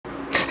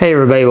Hey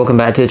everybody, welcome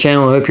back to the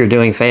channel. I hope you're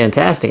doing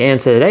fantastic.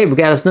 And today we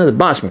got us another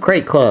box from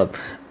Crate Club.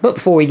 But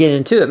before we get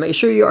into it, make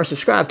sure you are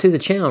subscribed to the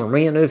channel and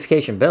ring that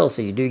notification bell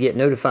so you do get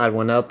notified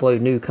when I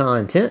upload new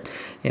content.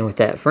 And with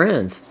that,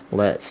 friends,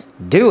 let's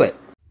do it.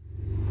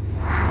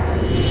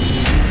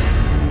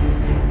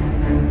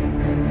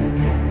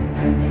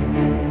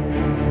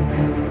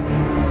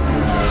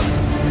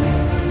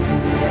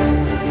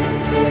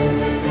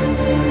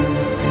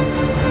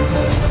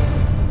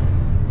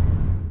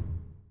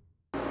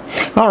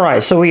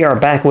 Alright, so we are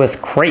back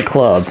with Crate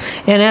Club,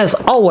 and as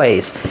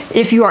always,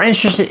 if you are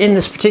interested in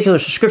this particular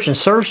subscription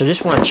service or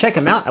just want to check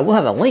them out, I will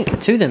have a link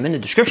to them in the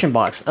description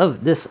box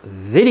of this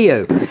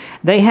video.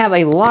 They have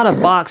a lot of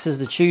boxes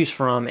to choose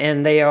from,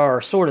 and they are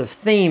sort of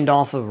themed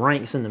off of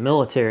ranks in the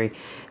military.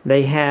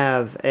 They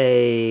have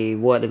a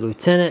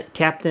lieutenant,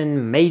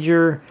 captain,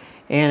 major,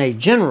 and a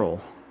general,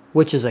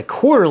 which is a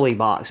quarterly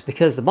box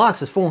because the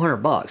box is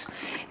 $400.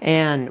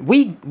 And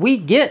we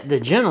get the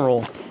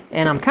general,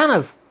 and I'm kind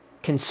of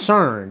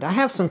concerned. I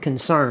have some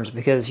concerns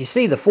because you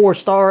see the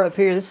 4-star up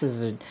here. This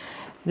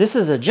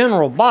is a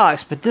general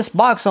box, but this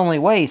box only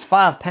weighs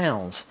 5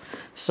 pounds.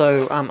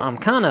 So I'm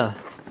kind of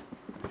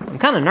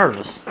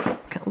nervous. A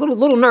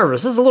little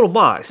nervous. This is a little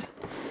box.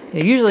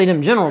 Usually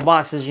them general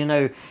boxes, you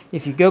know,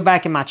 if you go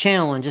back in my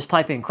channel and just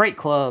type in Crate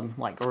Club,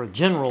 like, or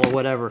general or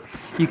whatever,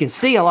 you can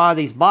see a lot of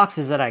these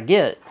boxes that I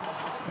get.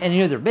 And,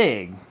 you know, they're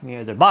big. You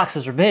know, their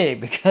boxes are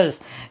big because,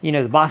 you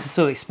know, the box is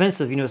so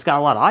expensive. You know, it's got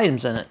a lot of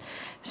items in it.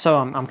 So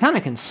I'm kind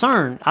of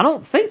concerned. I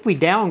don't think we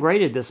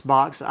downgraded this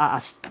box. I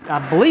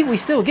believe we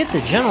still get the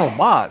general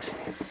box.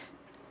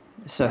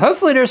 So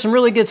hopefully there's some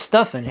really good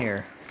stuff in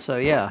here. So,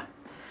 yeah.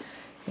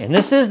 And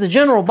this is the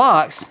general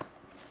box.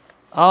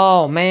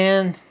 Oh,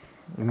 man.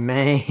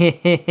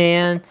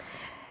 Man.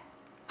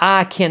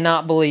 I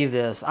cannot believe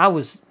this.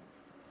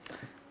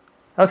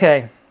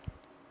 Okay.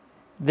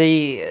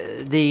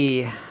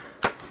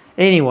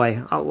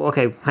 Anyway,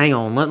 okay, hang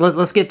on.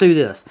 Let's get through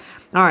this.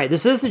 All right,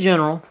 this is the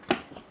general,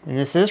 and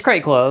this is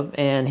Crate Club,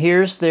 and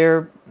here's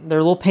their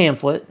little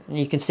pamphlet. And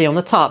you can see on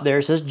the top there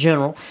it says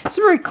general. It's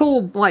a very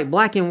cool, like,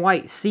 black and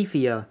white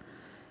sepia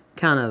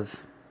kind of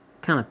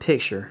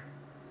picture.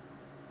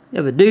 You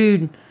have a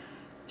dude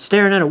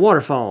staring at a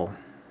waterfall.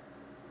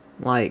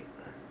 Like,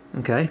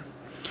 okay.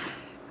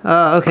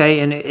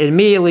 Okay, and it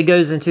immediately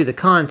goes into the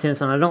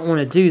contents, and I don't want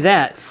to do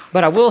that.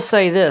 But I will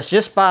say this: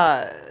 just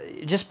by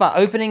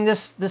opening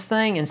this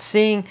thing and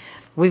seeing,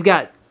 we've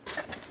got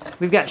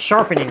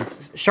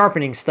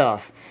sharpening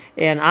stuff,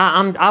 and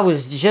I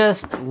was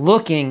just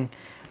looking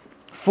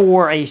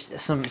for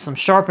some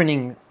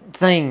sharpening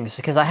things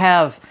because I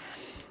have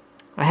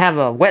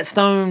a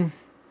whetstone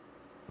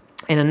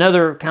and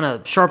another kind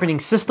of sharpening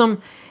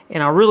system,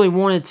 and I really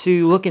wanted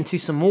to look into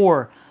some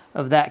more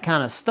of that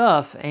kind of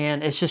stuff.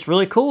 And it's just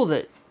really cool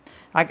that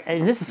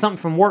and this is something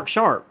from Work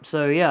Sharp.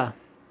 So yeah,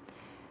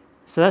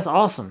 so that's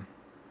awesome.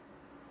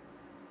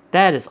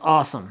 That is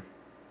awesome,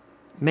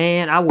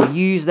 man. I will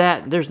use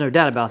that. There's no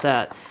doubt about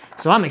that.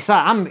 So I'm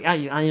excited.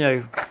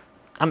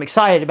 I'm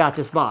excited about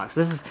this box.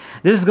 This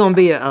is going to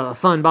be a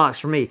fun box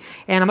for me,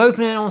 and I'm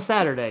opening it on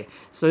Saturday.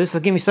 So this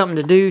will give me something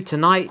to do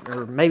tonight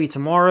or maybe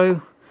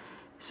tomorrow.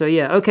 So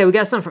yeah, okay, we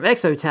got something from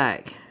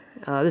Exotac.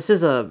 This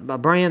is a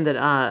brand that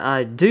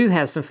I do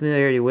have some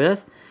familiarity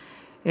with.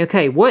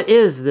 Okay, what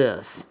is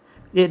this?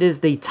 It is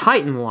the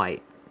Titan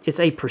Light. It's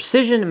a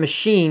precision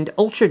machined,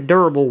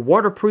 ultra-durable,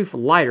 waterproof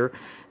lighter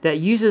that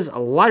uses a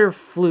lighter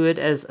fluid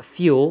as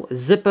fuel,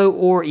 Zippo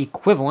or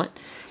equivalent.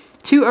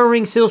 2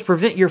 O-ring seals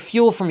prevent your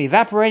fuel from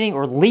evaporating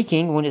or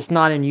leaking when it's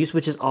not in use,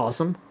 which is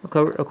awesome.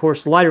 Of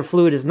course, lighter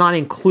fluid is not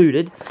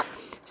included.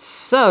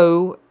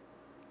 So,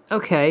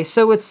 okay,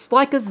 so it's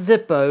like a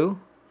Zippo,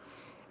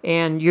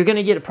 and you're going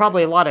to get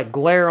probably a lot of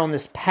glare on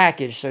this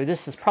package, so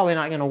this is probably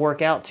not going to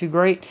work out too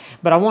great.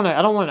 But I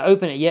don't want to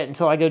open it yet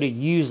until I go to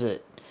use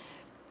it.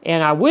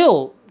 And I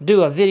will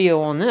do a video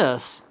on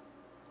this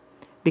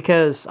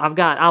because I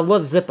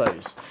love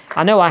Zippos.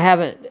 I know I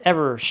haven't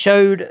ever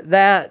showed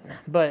that,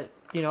 but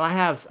you know, I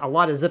have a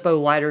lot of Zippo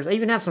lighters. I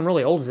even have some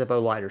really old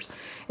Zippo lighters.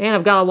 And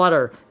I've got a lot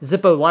of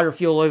Zippo lighter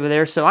fuel over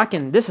there, so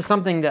this is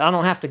something that I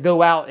don't have to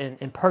go out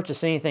and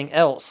purchase anything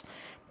else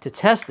to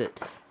test it.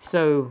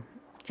 So,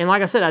 and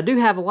like I said, I do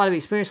have a lot of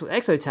experience with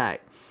Exotac.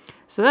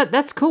 So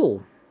that's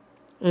cool.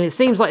 And it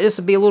seems like this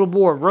would be a little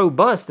more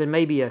robust than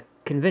maybe a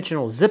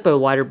conventional Zippo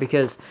lighter,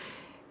 because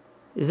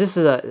this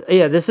isn't a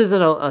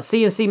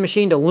CNC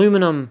machined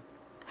aluminum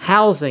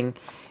housing,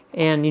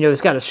 and you know,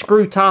 it's got a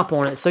screw top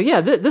on it. So yeah,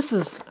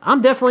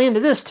 I'm definitely into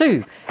this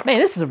too. Man,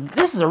 this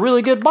is a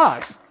really good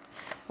box,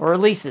 or at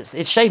least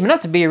it's shaping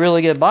up to be a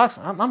really good box.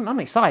 I'm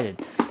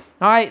excited.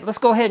 All right, let's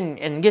go ahead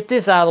and get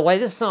this out of the way.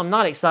 This is something I'm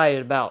not excited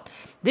about.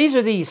 These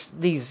are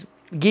these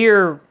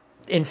Gear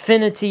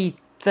Infinity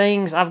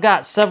things. I've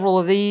got several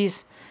of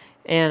these,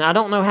 and I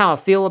don't know how I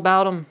feel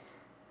about them.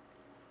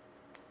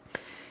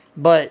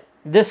 But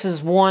this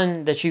is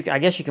one that I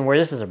guess you can wear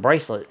this as a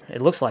bracelet.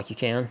 It looks like you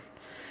can.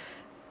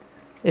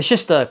 It's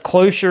just a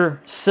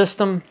closure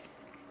system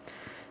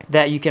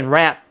that you can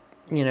wrap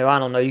you know, I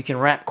don't know, you can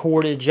wrap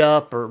cordage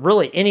up or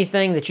really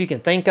anything that you can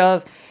think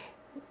of.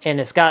 And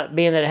it's got,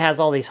 being that it has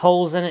all these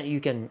holes in it, you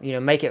can, you know,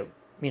 make it,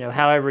 you know,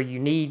 however you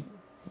need,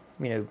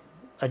 you know,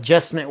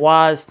 adjustment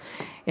wise.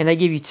 And they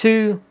give you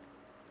two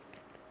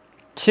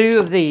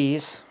of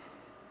these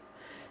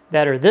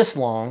that are this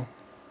long,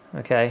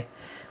 okay,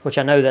 which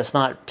I know that's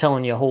not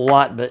telling you a whole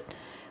lot, but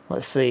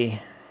let's see.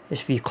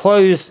 If you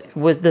close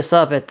with this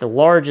up at the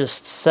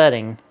largest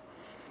setting,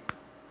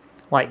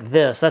 like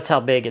this, that's how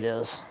big it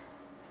is.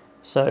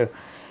 So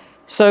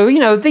you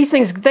know, these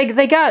things,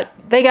 they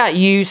got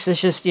use.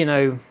 It's just, you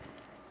know,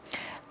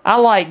 I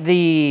like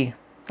the,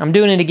 I'm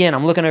doing it again.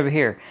 I'm looking over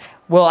here.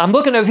 Well, I'm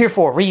looking over here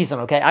for a reason,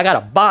 okay? I got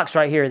a box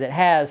right here that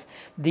has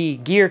the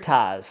gear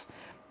ties.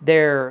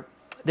 They're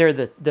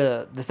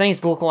the things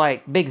that look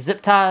like big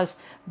zip ties,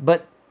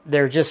 but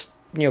they're just,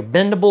 you know,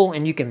 bendable,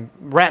 and you can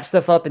wrap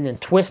stuff up and then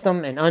twist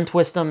them and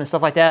untwist them and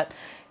stuff like that.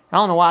 I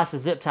don't know why it's the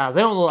zip ties.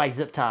 They don't look like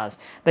zip ties.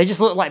 They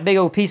just look like big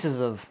old pieces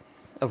of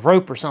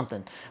rope or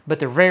something. But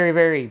they're very,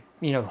 very,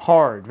 you know,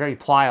 hard, very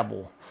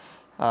pliable.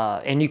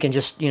 And you can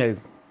just, you know,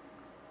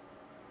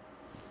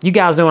 you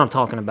guys know what I'm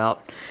talking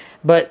about.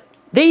 But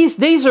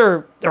these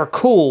are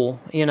cool,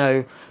 you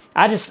know.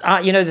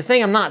 You know, the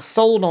thing I'm not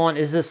sold on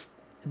is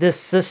this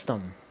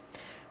system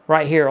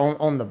right here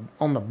on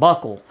the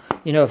buckle.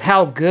 You know, of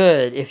how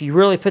good, if you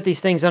really put these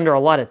things under a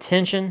lot of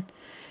tension,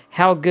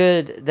 how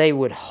good they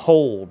would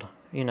hold,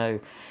 you know.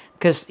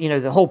 Because, you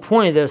know, the whole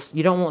point of this,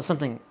 you don't want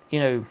something,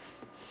 you know,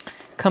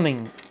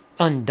 coming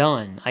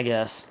undone, I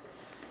guess.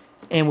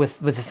 And with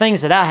the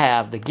things that I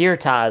have, the gear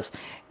ties,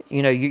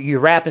 you know, you're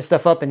wrapping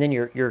stuff up and then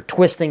you're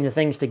twisting the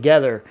things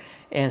together.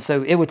 And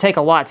so it would take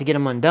a lot to get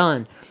them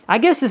undone. I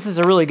guess this is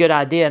a really good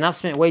idea, and I've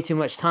spent way too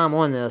much time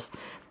on this.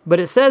 But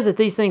it says that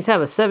these things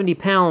have a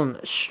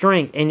 70-pound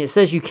strength, and it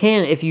says you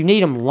can, if you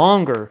need them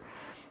longer,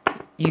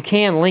 you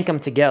can link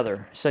them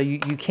together. So you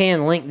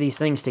can link these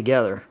things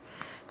together.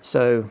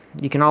 So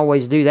you can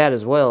always do that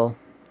as well,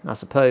 I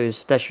suppose,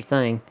 if that's your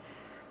thing.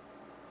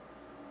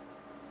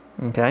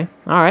 Okay,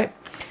 all right.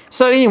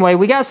 So anyway,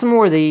 we got some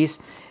more of these.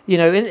 You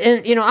know,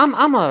 and you know,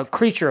 I'm a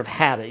creature of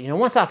habit. You know,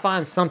 once I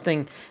find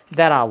something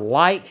that I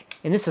like,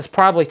 and this is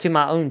probably to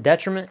my own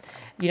detriment,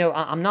 you know,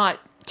 I'm not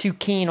too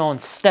keen on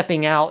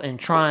stepping out and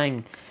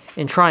trying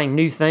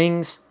new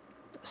things.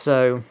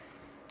 So,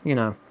 you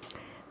know,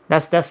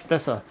 that's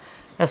a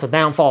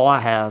downfall I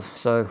have.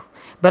 So,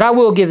 but I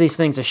will give these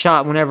things a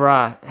shot whenever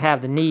I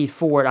have the need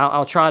for it.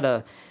 I'll try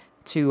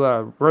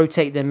to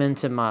rotate them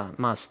into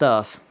my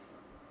stuff.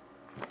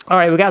 All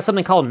right, we got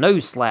something called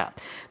Nose Slap.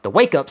 The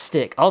Wake Up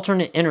Stick,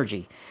 alternate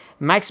energy.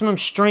 Maximum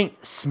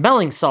strength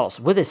smelling salts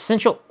with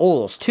essential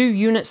oils. 2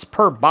 units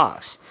per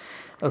box.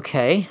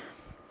 Okay.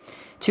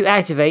 To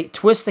activate,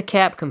 twist the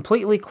cap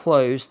completely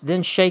closed,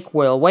 then shake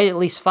well. Wait at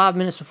least 5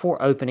 minutes before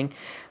opening.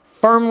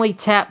 Firmly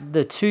tap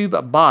the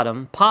tube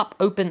bottom. Pop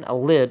open a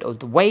lid of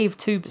the wave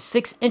tube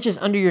 6 inches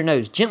under your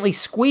nose. Gently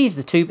squeeze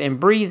the tube and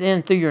breathe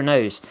in through your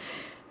nose.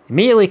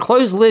 Immediately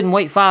close the lid and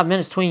wait 5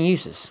 minutes between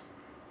uses.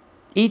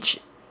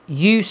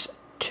 Use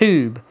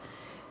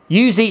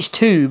each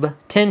tube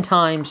 10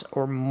 times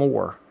or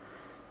more.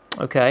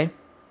 Okay.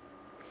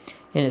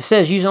 And it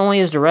says use only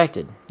as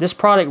directed. This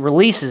product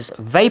releases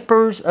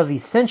vapors of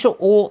essential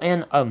oil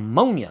and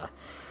ammonia,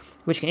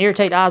 which can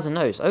irritate eyes and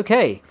nose.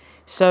 Okay.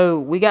 So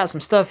we got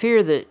some stuff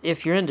here that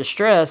if you're in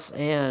distress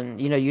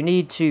and, you know, you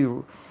need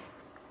to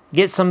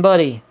get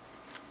somebody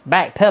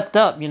back pepped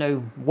up, you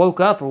know, woke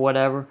up or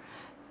whatever,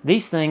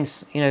 these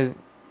things, you know,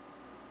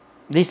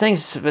 these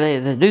things,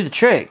 they do the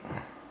trick.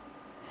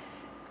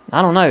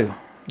 I don't know.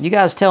 You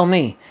guys tell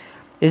me.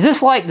 Is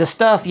this like the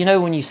stuff, you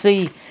know, when you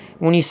see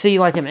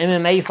like them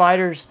MMA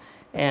fighters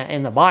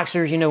and the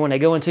boxers, you know, when they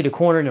go into the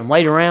corner and them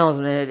later rounds,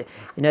 and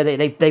you know,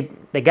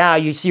 the guy,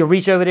 you see him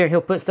reach over there and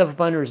he'll put stuff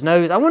up under his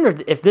nose. I wonder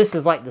if this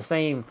is like the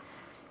same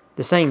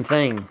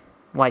thing,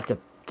 like to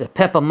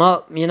pep them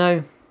up, you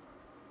know.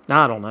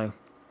 I don't know.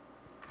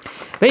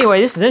 But anyway,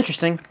 this is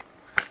interesting.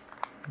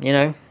 You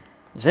know,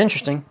 it's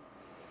interesting.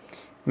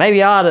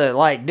 Maybe I ought to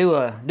like do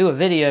a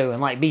video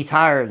and like be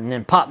tired and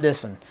then pop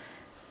this and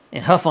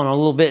huff on it a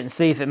little bit and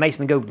see if it makes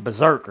me go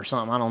berserk or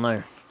something. I don't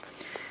know.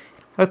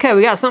 Okay,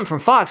 we got something from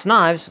Fox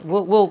Knives.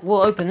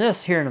 We'll open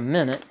this here in a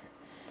minute.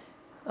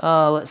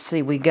 Let's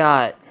see. We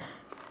got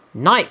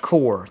Night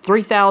Core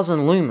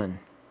 3000 lumen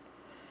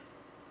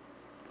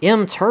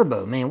M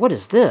Turbo. Man, what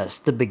is this?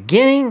 The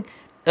beginning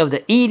of the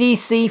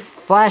EDC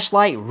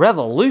flashlight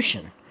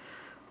revolution.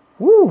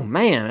 Woo,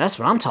 man, that's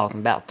what I'm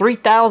talking about.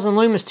 3,000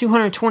 lumens,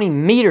 220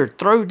 meter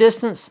throw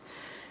distance.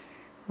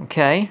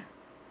 Okay.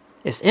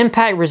 It's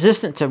impact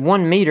resistant to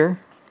 1 meter.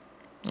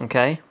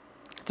 Okay.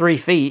 3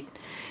 feet.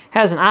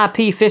 Has an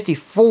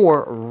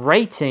IP54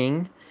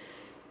 rating.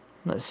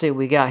 Let's see what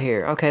we got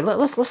here. Okay,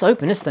 let's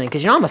open this thing,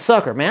 because, you know, I'm a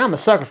sucker, man. I'm a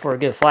sucker for a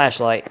good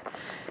flashlight.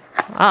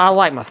 I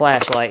like my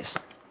flashlights.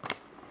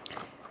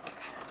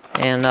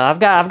 And I've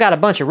got a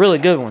bunch of really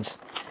good ones.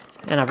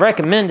 And I've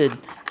recommended,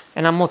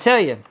 and I'm going to tell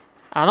you,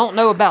 I don't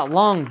know about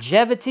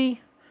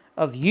longevity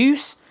of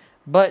use,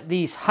 but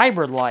these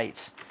hybrid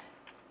lights,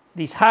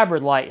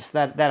 hybrid lights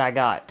that I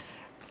got.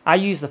 I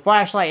used the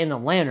flashlight and the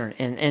lantern,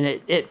 and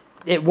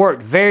it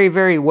worked very,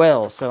 very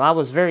well. So I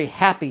was very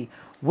happy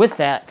with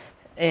that.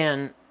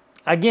 And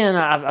again,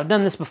 I've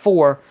done this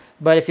before,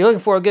 but if you're looking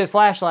for a good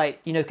flashlight,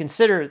 you know,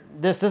 consider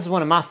this. This is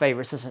one of my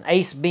favorites. It's an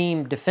Ace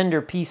Beam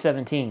Defender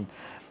P17.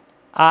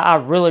 I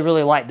really,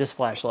 really like this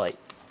flashlight.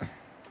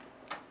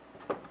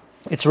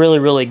 It's really,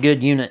 really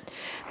good unit.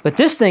 But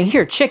this thing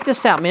here, check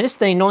this out, man. This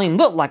thing don't even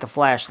look like a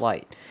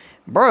flashlight.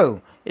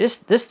 Bro, this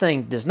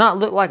thing does not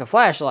look like a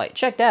flashlight.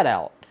 Check that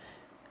out.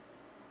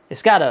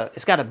 It's got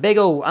a big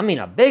old, I mean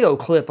a big old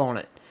clip on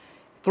it.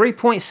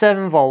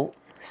 3.7 volt,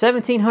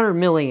 1700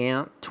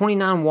 milliamp,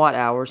 29 watt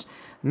hours,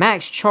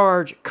 max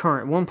charge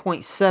current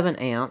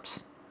 1.7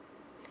 amps,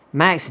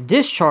 max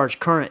discharge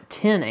current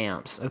 10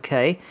 amps,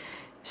 okay?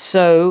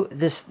 So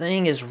this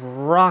thing is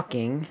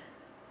rocking.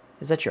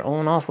 Is that your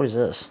on off? What is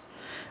this?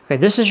 Okay,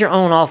 this is your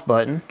on off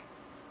button.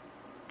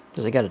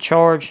 Does it got a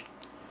charge?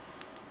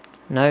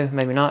 No,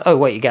 maybe not. Oh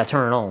wait, you gotta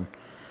turn it on.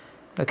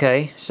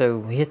 Okay, so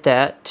we hit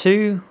that.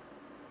 2.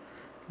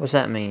 What's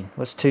that mean?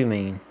 What's 2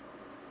 mean?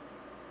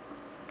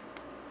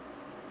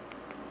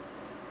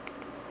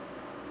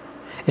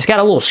 It's got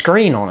a little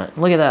screen on it.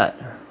 Look at that.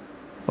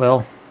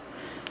 Well,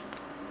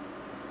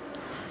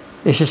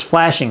 it's just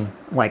flashing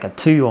like a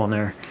 2 on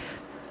there.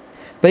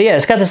 But yeah,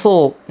 it's got this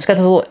little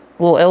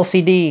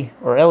LCD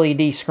or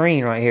LED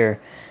screen right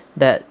here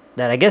that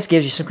I guess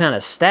gives you some kind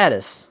of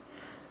status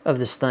of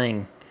this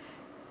thing.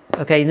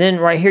 Okay, then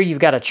right here you've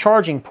got a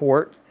charging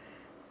port.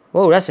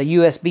 Whoa, that's a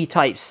USB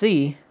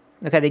Type-C.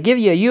 Okay, they give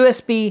you a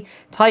USB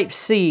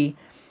Type-C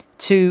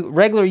to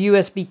regular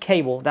USB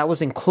cable. That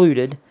was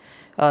included.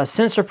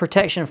 Sensor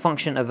protection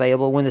function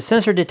available. When the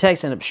sensor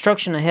detects an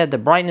obstruction ahead, the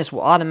brightness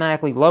will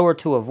automatically lower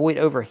to avoid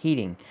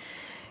overheating.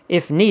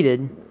 If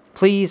needed,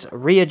 please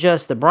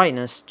readjust the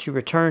brightness to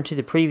return to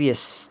the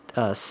previous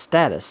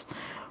status.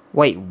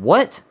 Wait,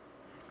 what?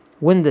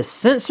 When the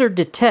sensor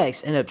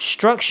detects an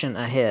obstruction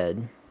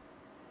ahead,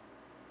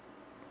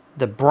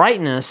 the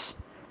brightness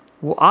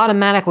will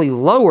automatically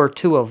lower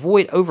to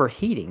avoid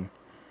overheating.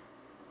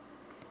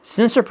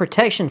 Sensor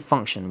protection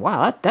function.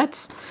 Wow,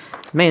 that's...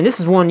 Man, this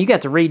is one you got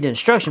to read the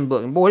instruction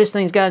book. And boy, this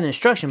thing's got an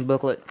instruction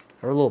booklet,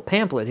 or a little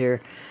pamphlet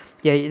here.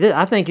 Yeah,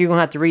 I think you're going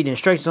to have to read the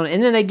instructions on it.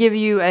 And then they give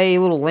you a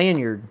little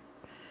lanyard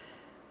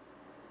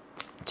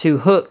to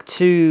hook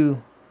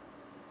to...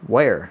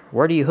 Where?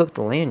 Where do you hook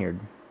the lanyard?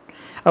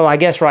 Oh, I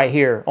guess right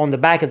here on the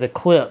back of the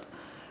clip.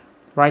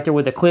 Right there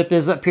where the clip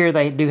is up here,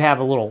 they do have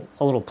a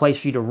little place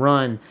for you to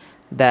run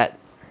that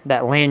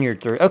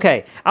lanyard through.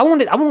 Okay, I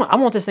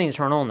want this thing to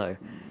turn on though.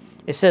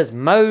 It says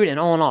mode and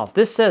on off.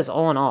 This says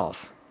on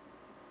off.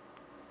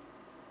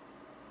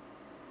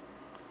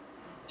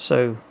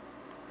 So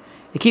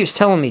it keeps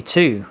telling me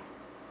to.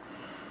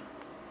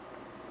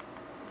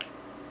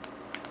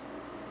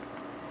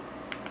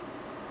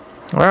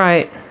 All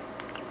right.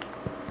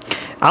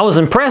 I was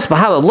impressed by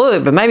how it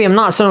looked, but maybe I'm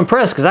not so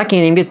impressed because I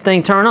can't even get the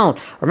thing turned on.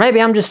 Or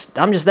maybe I'm just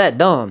that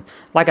dumb.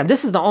 Like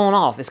this is the on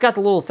off. It's got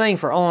the little thing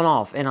for on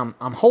off, and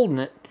I'm holding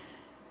it.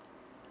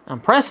 I'm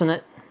pressing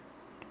it,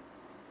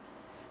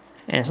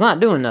 and it's not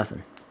doing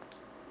nothing.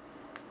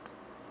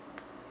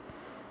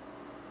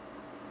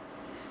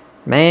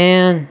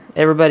 Man,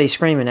 everybody's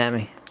screaming at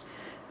me.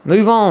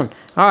 Move on.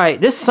 All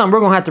right, this is something we're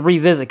gonna have to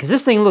revisit because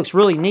this thing looks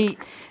really neat,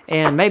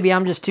 and maybe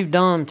I'm just too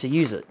dumb to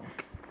use it.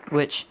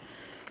 Which,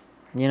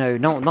 you know,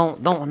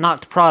 don't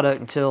knock the product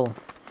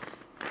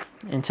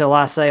until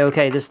I say,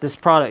 okay, this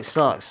product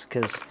sucks.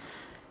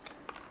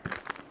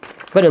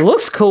 But it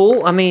looks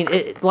cool. I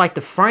mean, like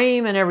the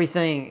frame and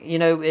everything, you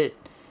know,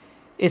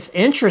 it's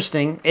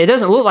interesting. It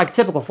doesn't look like a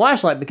typical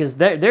flashlight because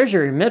there's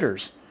your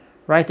emitters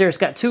right there. It's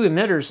got 2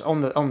 emitters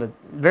on the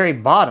very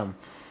bottom,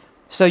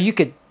 so you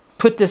could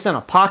put this in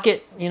a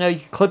pocket. You know, you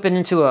could clip it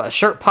into a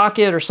shirt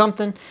pocket or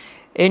something,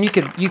 and you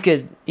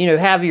could you know,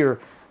 have your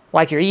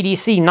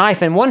EDC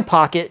knife in one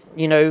pocket,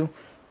 you know,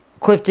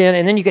 clipped in,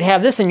 and then you could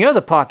have this in your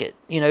other pocket,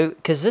 you know,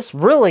 because this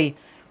really,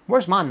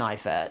 where's my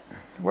knife at?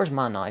 Where's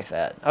my knife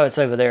at? Oh, it's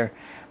over there.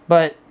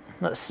 But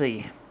let's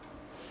see.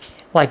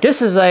 Like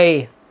this is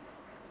a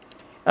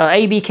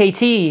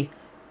ABKT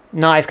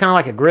knife, kind of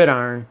like a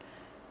gridiron,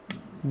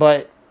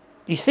 but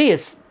you see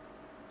it's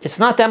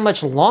not that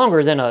much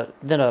longer than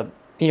a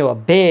you know, a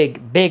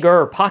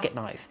bigger pocket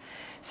knife.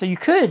 So you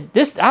could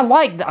I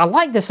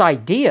like this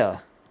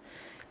idea.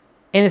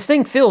 And this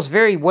thing feels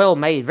very well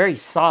made, very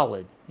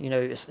solid. You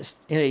know,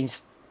 you know, you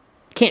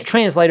can't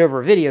translate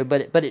over a video,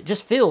 but it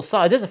just feels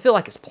solid. It doesn't feel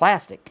like it's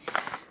plastic.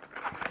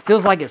 It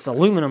feels like it's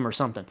aluminum or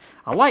something.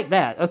 I like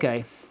that.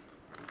 Okay.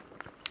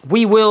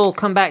 We will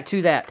come back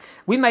to that.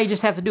 We may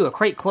just have to do a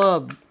Crate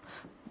Club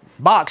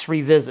box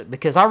revisit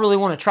because I really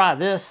want to try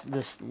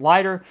this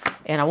lighter,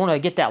 and I want to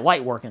get that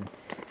light working.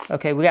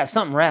 Okay, we got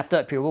something wrapped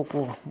up here.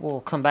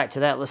 We'll come back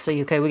to that. Let's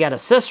see. Okay, we got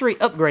accessory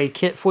upgrade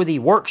kit for the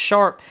Work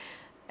Sharp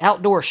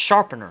outdoor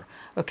sharpener.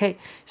 Okay, it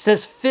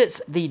says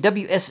fits the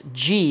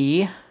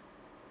WSG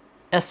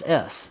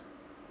SS,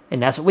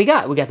 and that's what we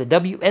got. We got the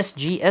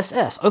WSG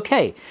SS.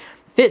 Okay,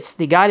 Fits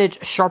the guided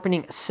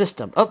sharpening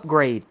system.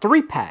 Upgrade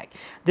 3-pack.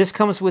 This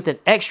comes with an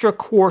extra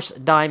coarse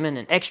diamond,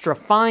 an extra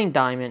fine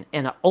diamond,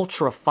 and an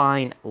ultra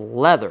fine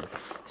leather.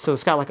 So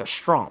it's got like a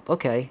strop.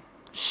 Okay,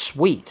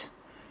 sweet.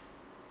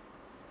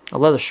 A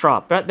leather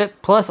strop.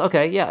 Plus,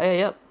 okay,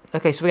 yeah.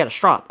 Okay, so we got a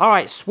strop. All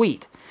right,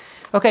 sweet.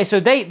 Okay, so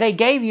they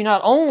gave you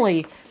not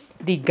only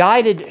the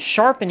guided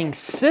sharpening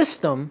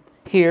system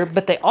here,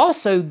 but they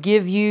also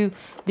give you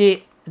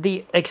the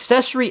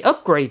accessory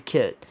upgrade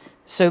kit.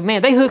 So,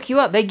 man, they hook you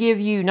up. They give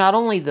you not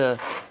only the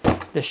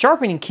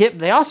sharpening kit,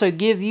 but they also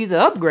give you the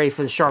upgrade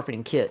for the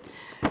sharpening kit.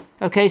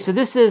 Okay, so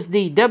this is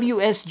the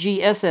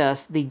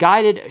WSGSS, the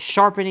Guided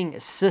Sharpening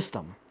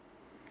System.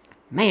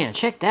 Man,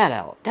 check that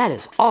out. That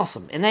is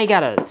awesome. And they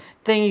got a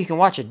thing you can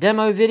watch a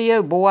demo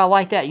video. Boy, I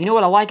like that. You know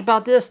what I like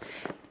about this?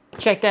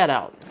 Check that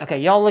out. Okay,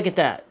 y'all look at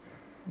that.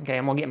 Okay,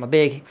 I'm going to get my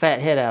big fat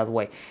head out of the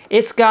way.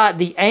 It's got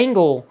the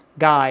angle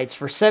guides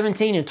for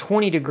 17 and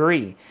 20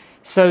 degree.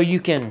 So you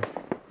can...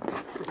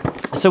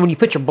 So when you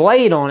put your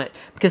blade on it,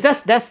 because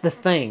that's the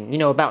thing, you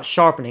know, about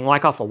sharpening,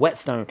 like off a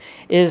whetstone,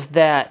 is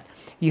that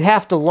you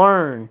have to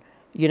learn,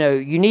 you know,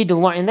 you need to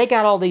learn. And they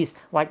got all these,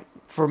 like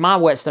for my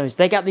whetstones,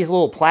 they got these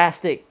little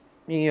plastic,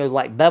 you know,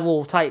 like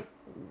bevel type,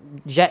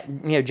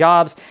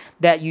 jobs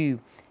that you,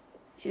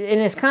 and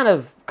it's kind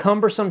of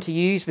cumbersome to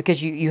use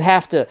because you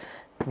have to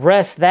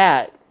rest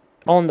that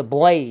on the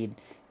blade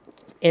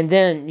and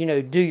then, you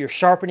know, do your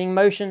sharpening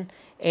motion.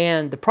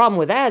 And the problem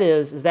with that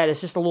is that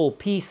it's just a little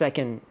piece that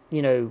can,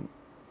 you know,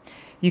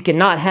 you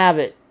cannot have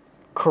it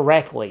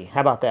correctly.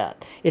 How about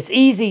that? It's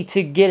easy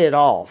to get it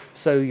off,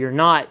 so you're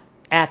not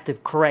at the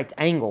correct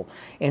angle.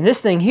 And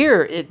this thing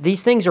here,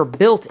 these things are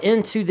built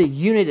into the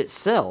unit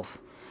itself.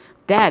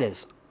 That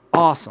is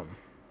awesome.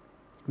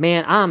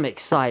 Man, I'm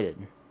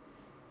excited.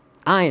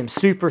 I am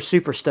super,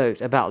 super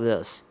stoked about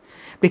this.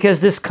 Because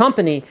this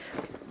company,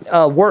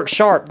 Work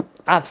Sharp,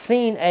 I've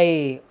seen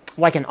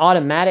like an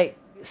automatic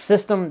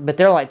system, but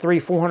they're like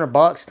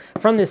 $300-400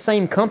 from this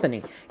same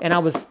company. And I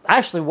was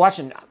actually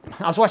watching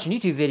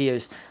YouTube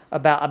videos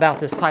about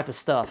this type of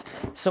stuff.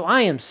 So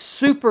I am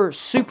super,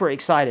 super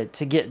excited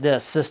to get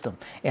this system.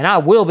 And I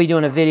will be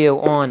doing a video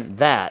on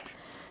that.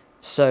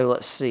 So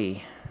let's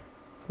see.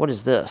 What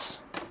is this?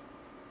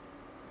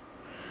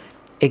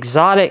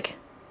 Exotic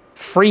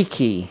free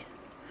key.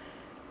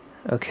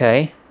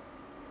 Okay.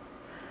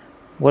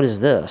 What is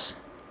this?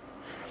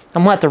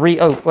 I'm gonna have to read.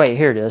 Oh, wait,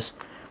 here it is.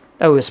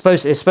 Oh, it's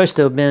supposed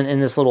to have been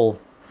in this little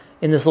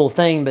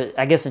thing, but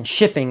I guess in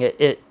shipping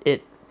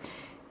it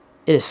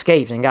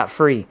escaped and got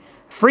free.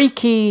 Free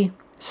key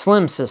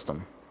slim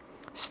system.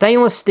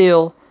 Stainless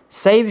steel,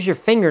 saves your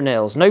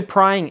fingernails, no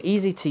prying,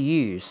 easy to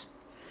use.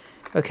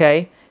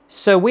 Okay,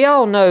 so we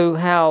all know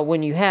how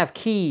when you have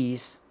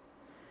keys,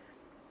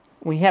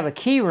 when you have a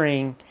key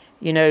ring,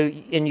 you know,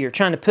 and you're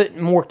trying to put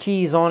more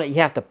keys on it, you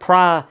have to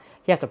pry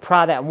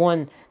that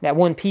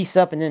one piece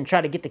up and then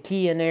try to get the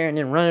key in there and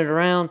then run it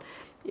around.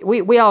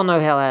 We all know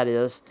how that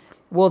is.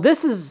 Well, it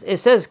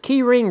says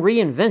key ring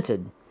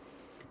reinvented.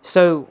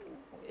 So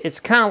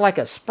it's kind of like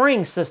a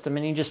spring system,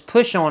 and you just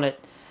push on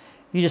it.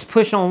 You just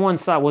push on one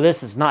side. Well,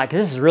 this is not,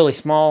 because this is really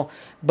small,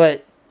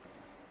 but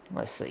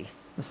let's see.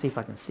 Let's see if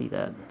I can see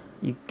that.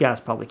 You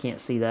guys probably can't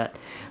see that.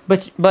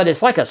 But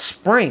it's like a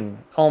spring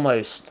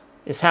almost.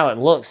 It's how it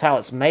looks, how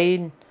it's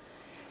made.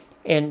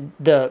 And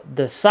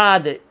the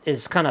side that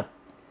is kind of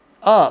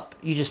up,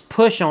 you just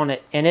push on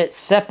it and it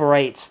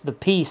separates the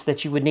piece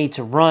that you would need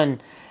to run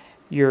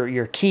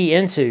your key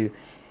into.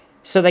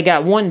 So they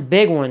got one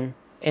big one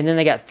and then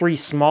they got 3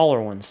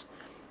 smaller ones.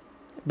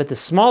 But the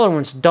smaller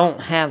ones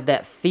don't have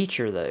that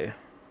feature though.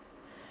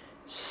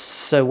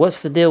 So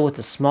what's the deal with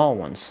the small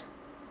ones?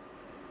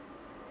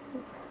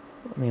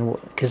 I mean,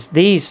 because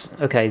these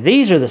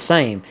are the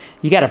same.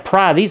 You got to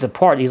pry these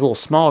apart, these little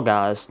small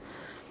guys.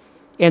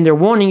 And they're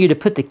wanting you to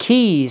put the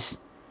keys,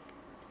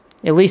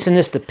 at least in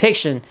this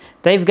depiction,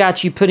 they've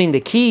got you putting the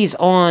keys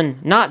on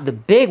not the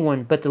big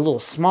one, but the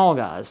little small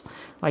guys.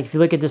 Like if you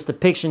look at this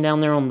depiction down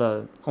there on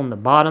the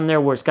bottom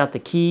there where it's got the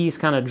keys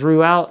kind of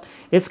drew out,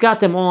 it's got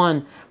them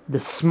on the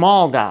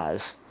small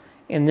guys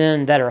and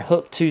then that are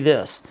hooked to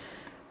this.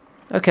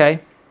 Okay.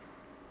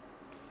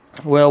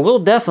 Well,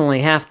 we'll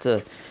definitely have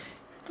to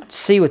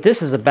see what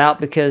this is about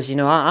because, you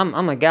know,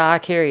 I'm a guy, I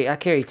carry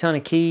a ton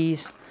of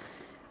keys.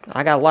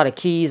 I got a lot of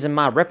keys in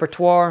my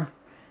repertoire,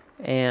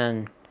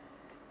 and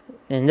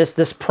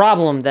this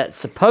problem that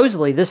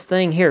supposedly this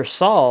thing here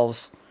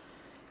solves,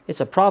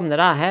 it's a problem that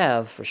I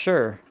have for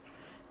sure.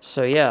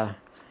 So yeah,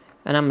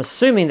 and I'm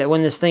assuming that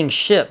when this thing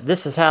shipped,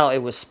 this is how it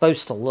was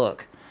supposed to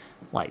look,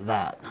 like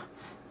that.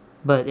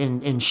 But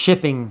in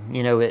shipping,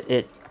 you know,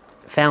 it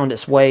found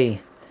its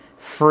way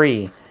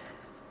free,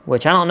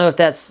 which I don't know if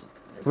that's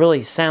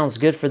really sounds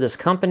good for this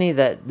company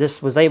that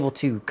this was able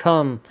to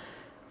come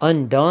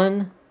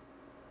undone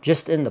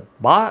just in the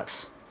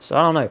box. So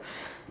I don't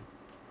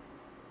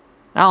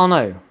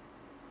know.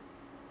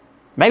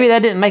 Maybe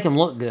that didn't make them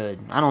look good.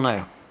 I don't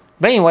know.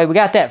 But anyway, we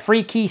got that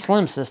free key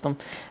slim system.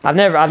 I've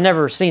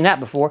never seen that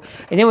before.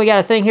 And then we got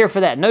a thing here for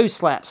that nose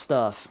slap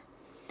stuff.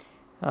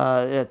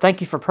 Thank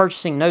you for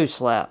purchasing nose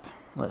slap.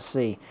 let's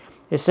see.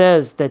 It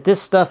says that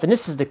this stuff, and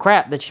this is the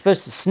crap that you're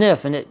supposed to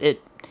sniff, and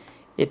it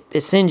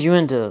sends you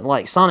into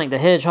like Sonic the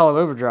Hedgehog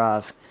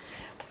overdrive.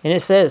 And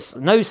it says,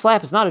 nose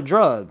slap is not a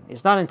drug.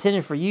 It's not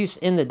intended for use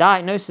in the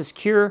diagnosis,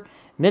 cure,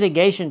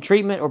 mitigation,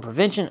 treatment, or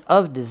prevention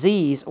of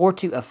disease, or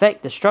to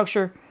affect the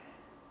structure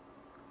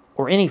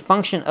or any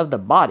function of the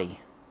body.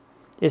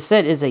 It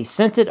said is a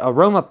scented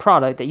aroma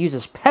product that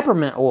uses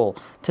peppermint oil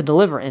to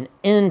deliver an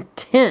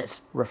intense,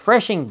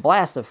 refreshing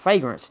blast of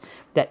fragrance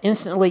that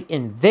instantly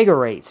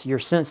invigorates your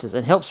senses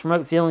and helps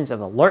promote feelings of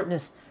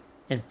alertness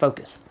and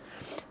focus.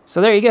 So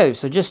there you go.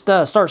 So just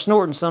start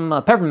snorting some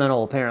peppermint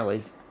oil,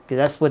 apparently, because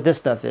that's what this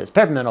stuff is,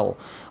 peppermint oil.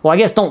 Well, I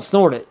guess don't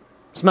snort it.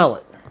 Smell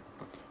it.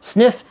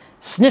 Sniff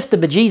the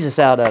bejesus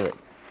out of it.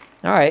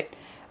 All right.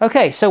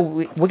 Okay, so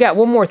we got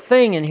one more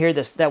thing in here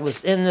that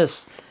was in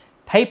this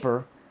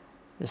paper.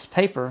 This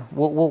paper,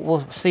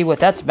 we'll see what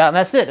that's about. And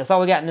that's it. That's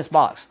all we got in this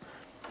box.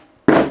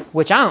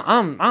 Which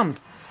I'm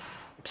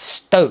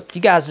stoked.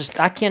 You guys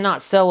I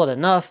cannot sell it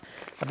enough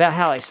about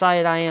how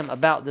excited I am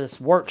about this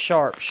Work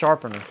Sharp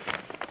sharpener.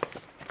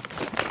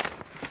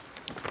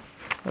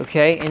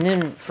 Okay, and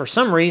then for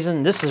some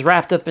reason this is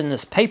wrapped up in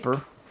this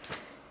paper.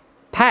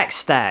 Pack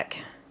stack.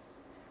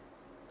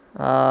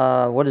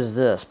 What is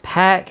this?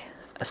 Pack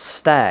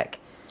stack.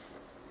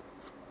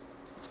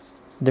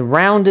 The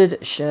rounded,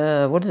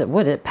 what is it?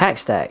 What is it? Pack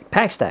stack.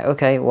 Pack stack.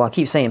 Okay, well, I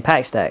keep saying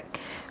pack stack.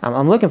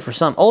 I'm looking for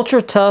some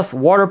ultra tough,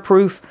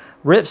 waterproof,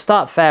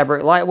 ripstop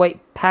fabric, lightweight,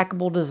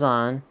 packable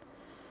design,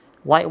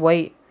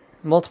 lightweight,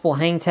 multiple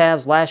hang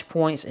tabs, lash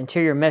points,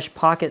 interior mesh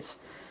pockets.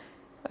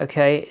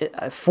 Okay,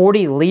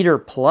 40 liter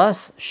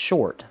plus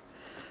short.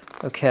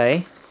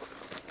 Okay.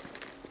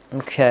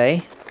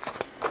 Okay.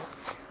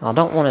 I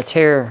don't want to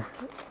tear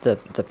the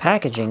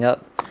packaging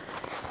up.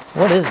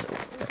 What is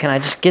it? Can I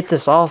just get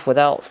this off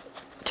without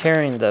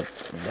tearing the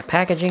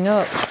packaging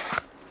up?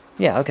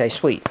 Yeah, okay,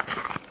 sweet.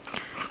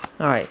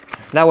 Alright,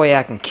 that way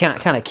I can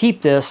kind of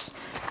keep this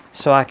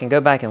so I can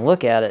go back and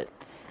look at it.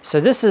 So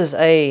this is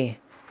a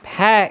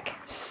pack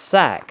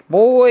sack.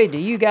 Boy, do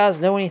you guys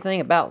know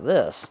anything about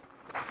this?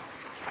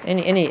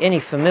 Any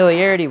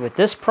familiarity with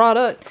this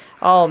product?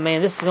 Oh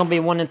man, this is going to be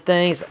one of the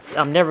things,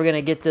 I'm never going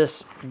to get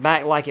this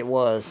back like it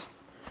was.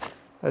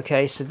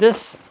 Okay, so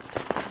this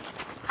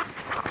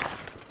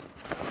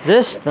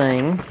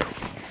thing,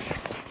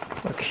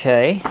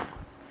 okay.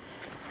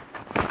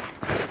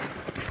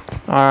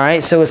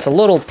 Alright, so it's a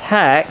little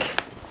pack,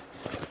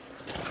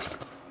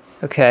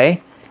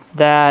 okay,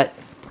 that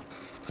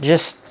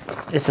just,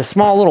 it's a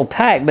small little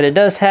pack, but it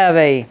does have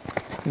a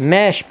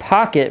mesh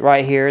pocket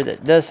right here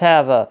that does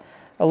have a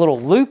little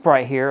loop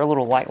right here, a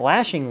little like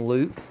lashing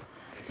loop.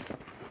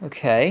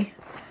 Okay,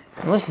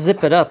 and let's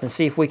zip it up and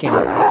see if we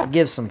can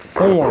give some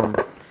form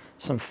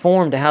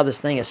to how this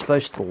thing is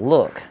supposed to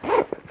look.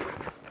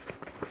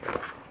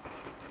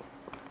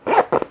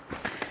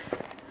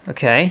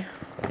 Okay.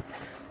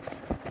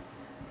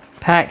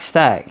 Pack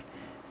stack.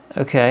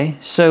 Okay,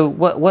 so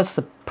what's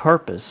the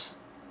purpose?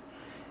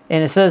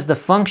 And it says the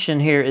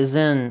function here is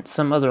in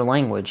some other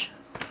language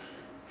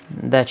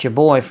that your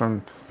boy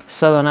from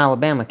Southern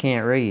Alabama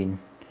can't read.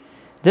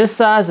 This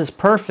size is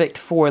perfect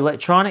for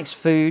electronics,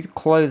 food,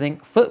 clothing,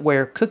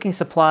 footwear, cooking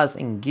supplies,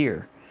 and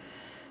gear.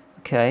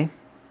 Okay.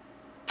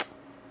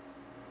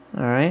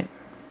 Alright.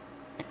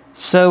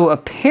 So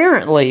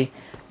apparently,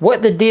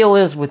 what the deal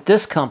is with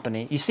this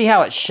company, you see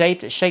how it's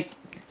shaped? You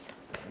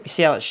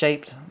see how it's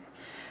shaped?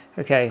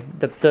 Okay.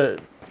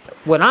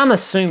 What I'm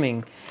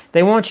assuming,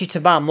 they want you to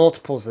buy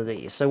multiples of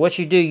these. So what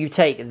you do, you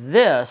take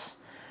this,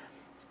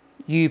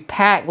 you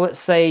pack, let's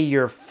say,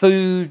 your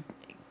food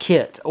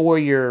kit or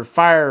your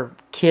fire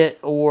kit,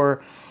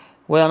 or,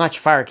 well, not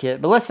your fire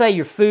kit, but let's say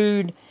your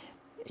food,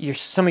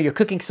 some of your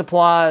cooking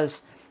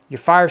supplies, your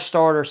fire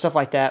starter, stuff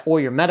like that,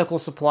 or your medical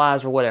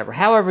supplies or whatever.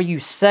 However you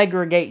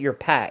segregate your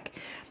pack,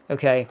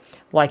 okay?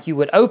 Like you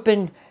would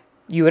open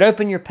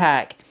your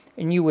pack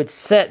and you would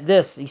set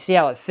this, you see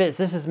how it fits?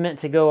 This is meant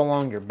to go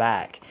along your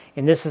back,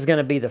 and this is going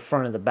to be the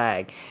front of the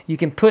bag. You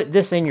can put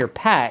this in your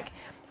pack,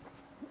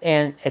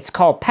 and it's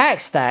called pack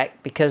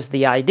stack because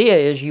the idea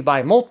is you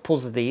buy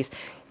multiples of these,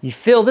 you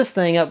fill this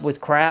thing up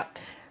with crap,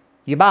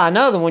 you buy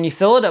another one, you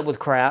fill it up with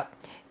crap,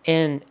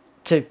 and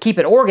to keep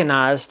it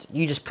organized,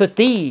 you just put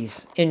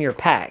these in your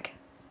pack.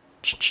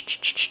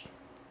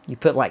 You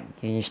put and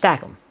you stack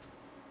them.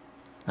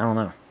 I don't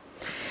know.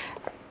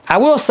 I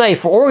will say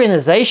for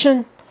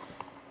organization,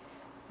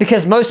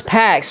 because most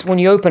packs, when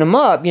you open them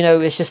up, you know,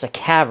 it's just a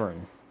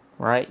cavern,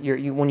 right?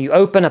 When you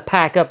open a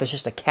pack up, it's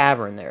just a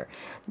cavern there.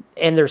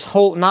 And there's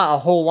not a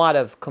whole lot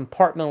of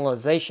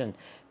compartmentalization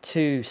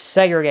to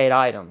segregate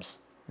items,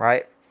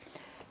 right?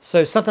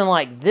 So something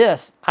like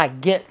this, I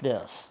get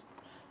this.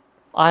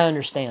 I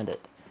understand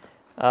it.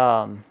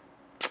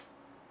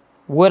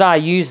 Would I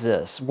use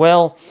this?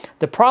 Well,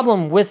 the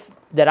problem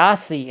that I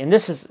see, and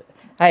this is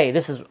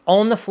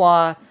on the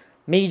fly,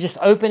 me just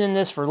opening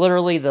this for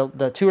literally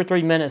the 2 or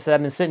 3 minutes that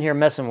I've been sitting here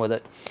messing with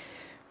it.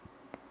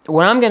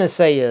 What I'm going to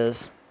say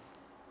is,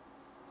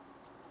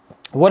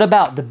 what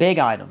about the big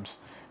items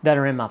that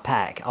are in my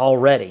pack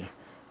already?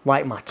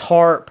 like my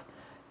tarp,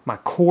 my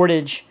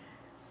cordage.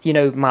 You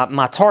know,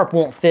 my tarp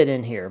won't fit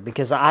in here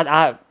because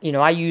I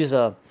use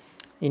a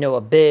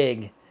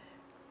big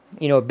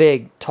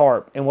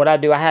tarp, and what I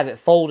do, I have it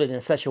folded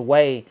in such a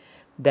way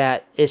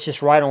that it's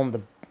just right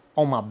on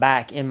my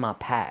back in my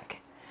pack.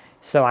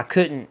 So I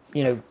couldn't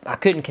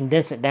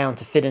condense it down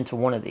to fit into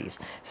one of these.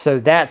 So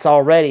that's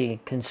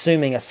already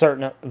consuming a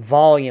certain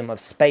volume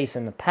of space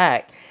in the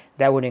pack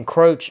that would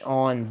encroach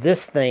on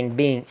this thing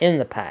being in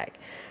the pack.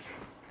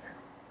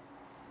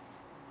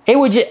 It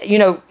would,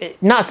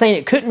 not saying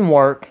it couldn't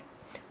work.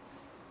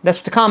 That's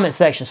what the comment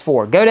section's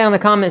for. Go down the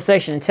comment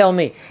section and tell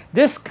me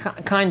this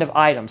kind of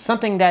item,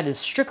 something that is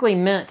strictly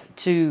meant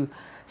to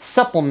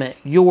supplement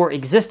your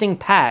existing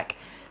pack,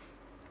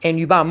 and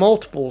you buy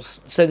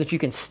multiples so that you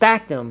can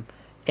stack them,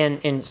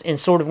 and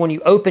sort of when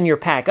you open your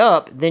pack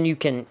up, then you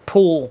can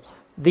pull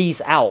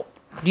these out.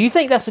 Do you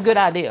think that's a good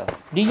idea?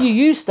 Do you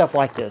use stuff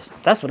like this?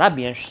 That's what I'd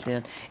be interested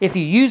in. If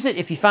you use it,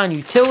 if you find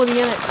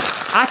utility in it,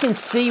 I can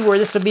see where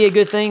this would be a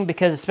good thing,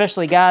 because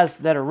especially guys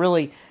that are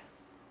really,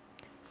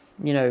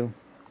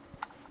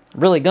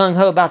 really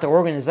gung-ho about the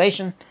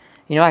organization,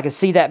 I could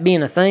see that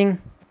being a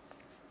thing.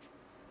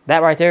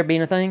 That right there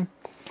being a thing.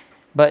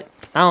 But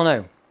I don't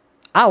know.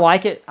 I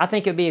like it. I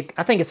think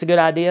it's a good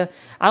idea.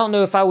 I don't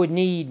know if I would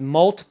need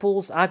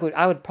multiples. I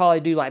would probably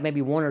do like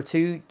maybe 1 or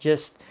 2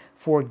 just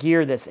for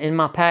gear that's in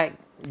my pack,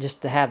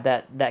 just to have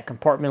that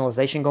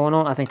compartmentalization going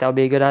on. I think that would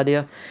be a good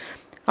idea.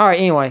 All right,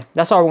 anyway,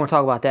 that's all we're going to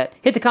talk about that.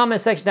 Hit the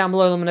comment section down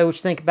below. Let me know what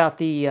you think about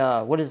the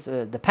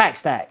the pack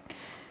stack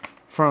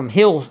from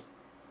Hill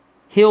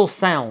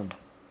Sound.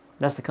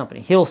 That's the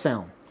company, Hill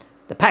Sound.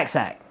 The pack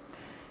stack.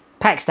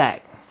 Pack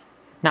stack.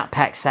 Not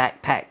pack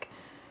sack, pack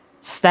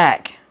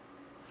stack.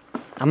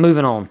 I'm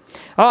moving on.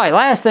 All right,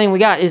 last thing we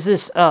got is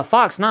this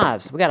Fox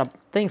knives. We got a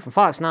thing from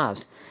Fox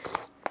Knives.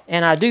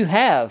 And I do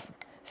have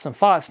some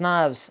Fox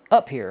knives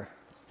up here.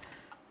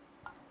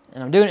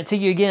 And I'm doing it to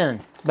you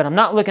again. But I'm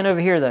not looking over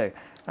here, though.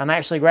 I'm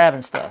actually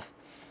grabbing stuff.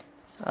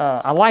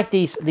 I like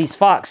these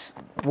Fox.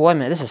 Wait a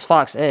minute, this is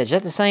Fox Edge. Is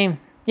that the same?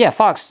 Yeah,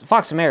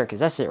 Fox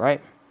Americas. That's it,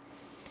 right?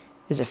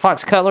 Is it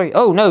Fox Cutlery?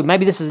 Oh, no,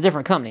 maybe this is a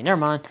different company. Never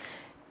mind.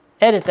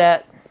 Edit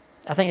that.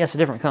 I think that's a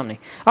different company.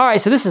 All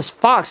right, so this is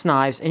Fox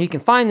Knives, and you can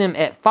find them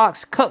at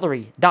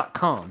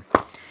foxcutlery.com.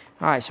 All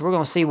right, so we're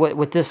going to see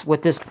what this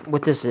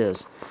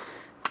is.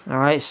 All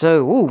right,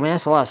 so, ooh, man,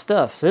 that's a lot of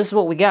stuff. So this is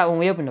what we got when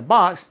we opened the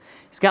box.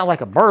 It's got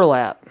like a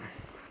burlap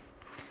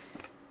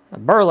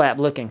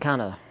looking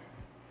kind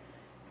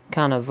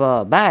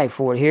of bag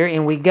for it here,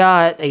 and we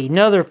got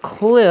another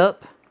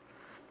clip.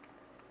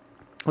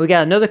 We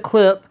got another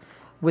clip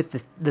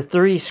with the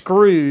 3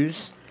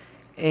 screws,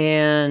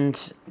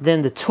 and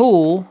then the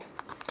tool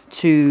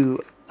to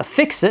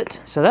affix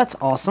it. So that's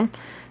awesome.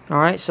 All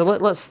right, so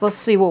let's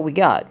see what we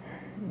got.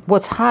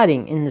 What's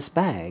hiding in this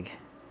bag?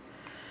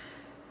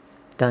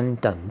 Dun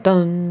dun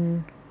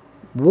dun.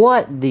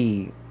 What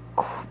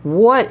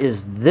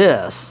is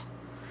this?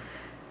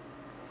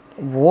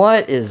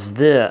 What is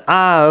this?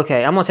 Ah,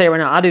 okay. I'm gonna tell you right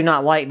now, I do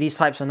not like these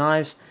types of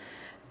knives.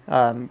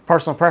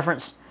 Personal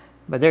preference.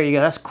 But there you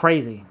go. That's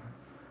crazy.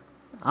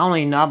 I don't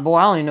even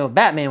know if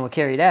Batman would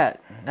carry that.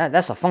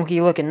 That's a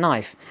funky looking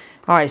knife.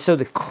 All right, so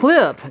the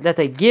clip that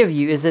they give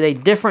you, is it a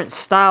different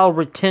style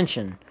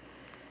retention?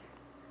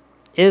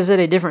 Is it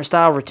a different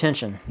style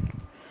retention?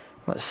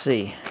 Let's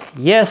see.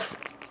 Yes,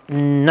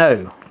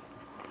 no.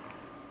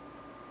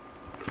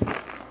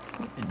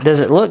 Does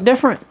it look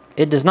different?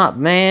 It does not.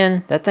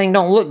 Man, that thing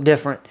don't look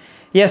different.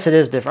 Yes, it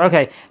is different.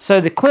 Okay,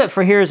 so the clip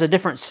for here is a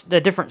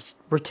different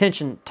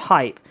retention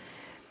type.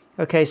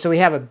 Okay, so we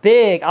have a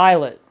big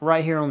eyelet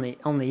right here on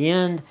the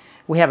end.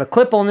 We have a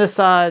clip on this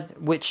side,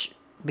 which,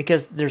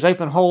 because there's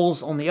open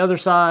holes on the other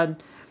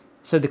side,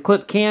 so the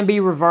clip can be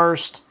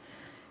reversed.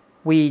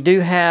 We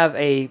do have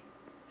a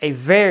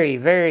very,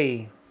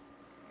 very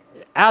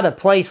out of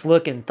place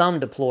looking thumb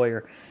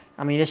deployer.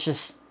 I mean, it's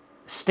just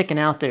sticking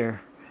out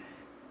there.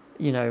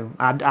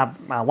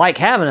 I like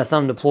having a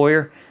thumb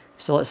deployer.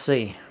 So let's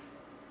see.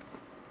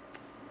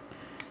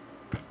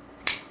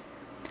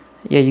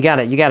 Yeah, you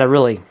gotta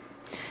really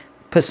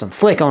put some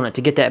flick on it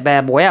to get that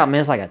bad boy out,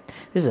 man. This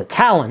is a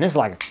talon. This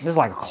is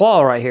like a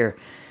claw right here.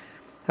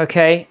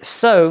 Okay,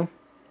 so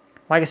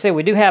like I said,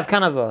 we do have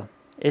kind of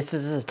this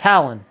is a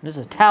talon. This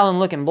is a talon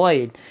looking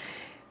blade.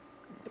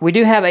 We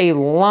do have a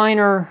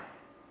liner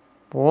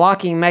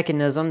locking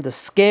mechanism. The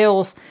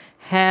scales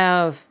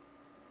have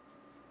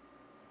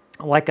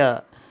like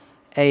that's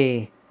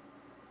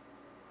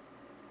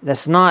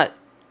not,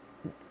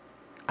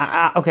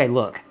 okay,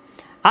 look.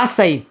 I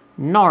say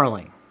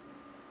gnarling.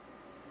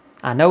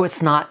 I know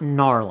it's not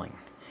gnarling.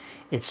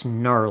 It's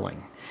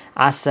knurling.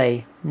 I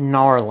say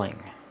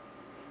gnarling.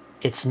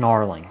 It's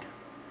gnarling.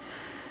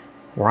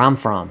 Where I'm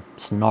from,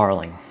 it's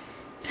gnarling.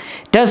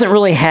 Doesn't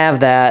really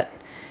have that.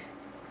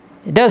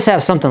 It does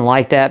have something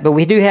like that, but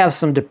we do have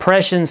some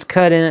depressions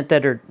cut in it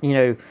that are,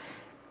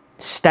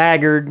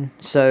 staggered.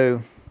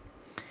 So,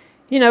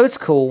 it's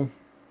cool.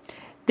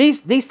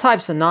 These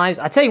types of knives,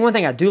 I tell you one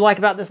thing I do like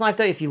about this knife,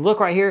 though. If you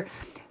look right here,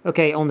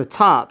 okay, on the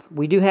top,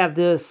 we do have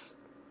this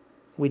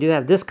We do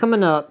have this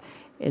coming up,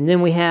 and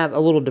then we have a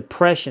little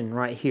depression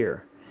right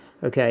here,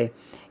 okay,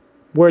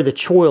 where the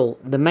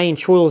main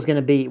choil is going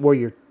to be,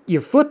 where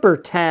your flipper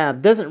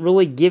tab doesn't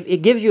really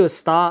it gives you a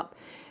stop,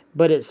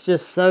 but it's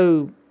just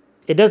so,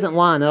 it doesn't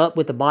line up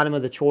with the bottom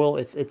of the choil.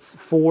 It's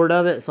forward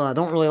of it, so I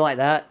don't really like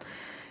that.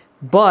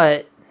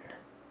 But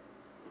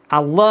I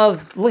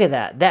love, look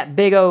at that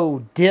big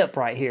old dip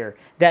right here.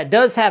 That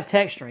does have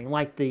texturing,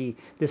 like the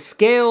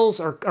scales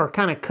are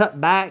kind of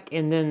cut back,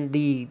 and then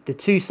the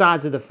two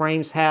sides of the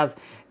frames have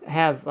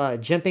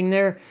jimping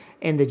there,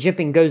 and the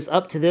jimping goes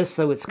up to this,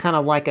 so it's kind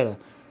of like a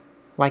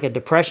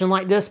depression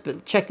like this.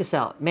 But check this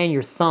out, man,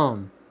 your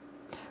thumb,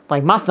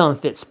 like my thumb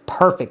fits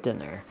perfect in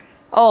there.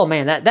 Oh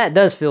man, that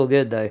does feel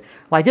good though.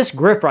 Like this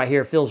grip right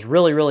here feels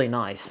really, really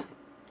nice.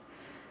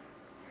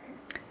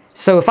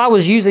 So if I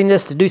was using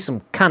this to do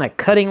some kind of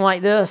cutting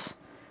like this,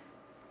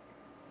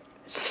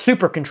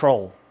 super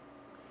control.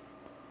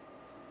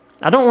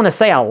 I don't want to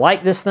say I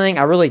like this thing.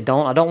 I really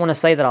don't. I don't want to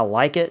say that I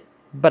like it,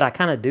 but I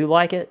kind of do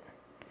like it.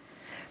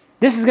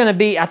 This is going to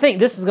be, I think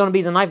this is going to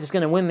be the knife that's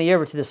going to win me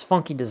over to this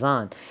funky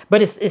design.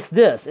 But it's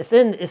this. It's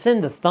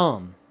in the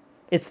thumb.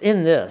 It's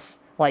in this.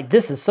 Like,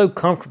 this is so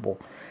comfortable.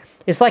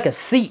 It's like a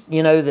seat,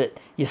 you know, that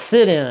you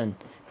sit in,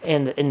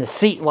 and the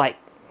seat, like,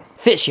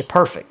 fits you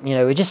perfect. You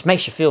know, it just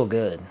makes you feel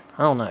good.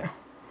 I don't know.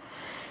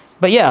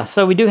 But yeah,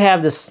 so we do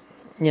have this,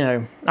 you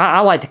know, I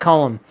like to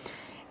call them,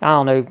 I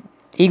don't know,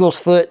 eagle's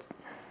foot,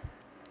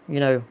 you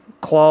know,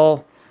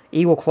 claw,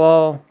 eagle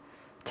claw,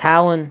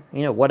 talon,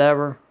 you know,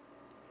 whatever.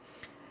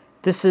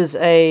 This is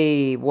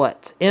a,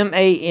 what,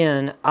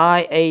 M-A-N-I-A-G-O,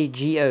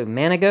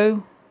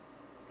 Manigo?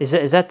 Is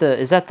that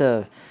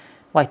the,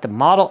 like the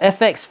model?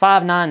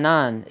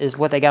 FX599 is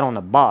what they got on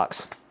the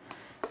box.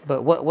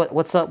 But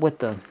what's up with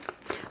the,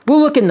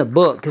 we'll look in the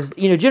book, because,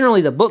 you know,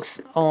 generally the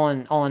books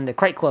on the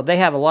Crate Club, they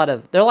have a lot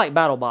of, they're like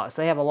Battle Box.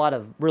 They have a lot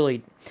of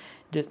really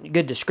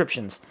good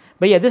descriptions.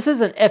 But yeah, this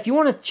is if you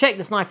want to check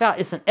this knife out,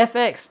 it's an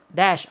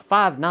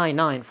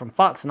FX-599 from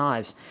Fox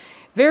Knives.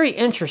 Very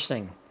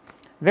interesting.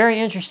 Very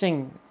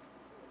interesting.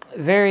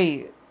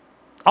 Very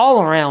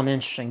all around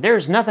interesting.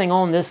 There's nothing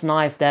on this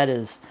knife that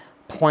is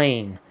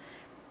plain.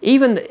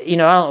 Even, you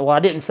know, I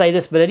didn't say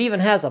this, but it even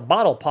has a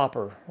bottle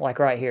popper, like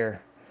right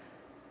here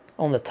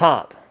on the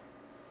top.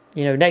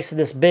 You know, next to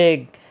this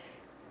big,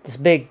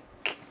 you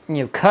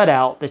know,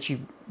 cutout that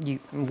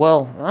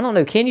well, I don't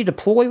know, can you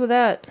deploy with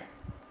that?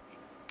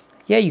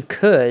 Yeah, you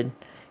could.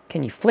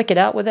 Can you flick it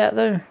out with that,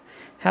 though?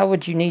 How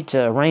would you need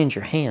to arrange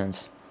your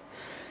hands?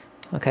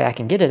 Okay, I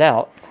can get it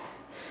out.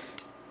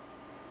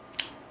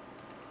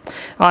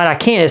 All right, I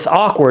can't. It's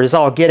awkward as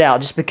all get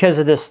out, just because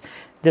of this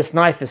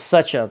knife is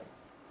such a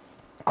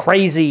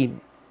crazy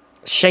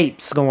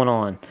shapes going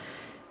on.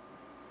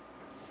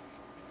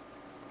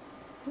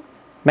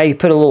 Maybe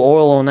put a little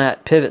oil on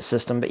that pivot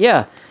system, but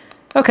yeah.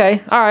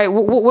 Okay, all right,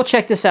 we'll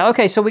check this out.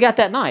 Okay, so we got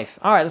that knife.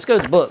 All right, let's go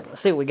to the book.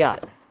 Let's see what we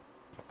got.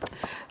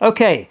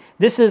 Okay,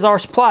 this is our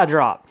supply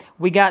drop.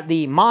 We got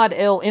the Mod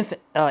L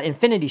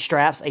Infinity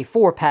straps, a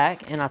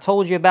 4-pack, and I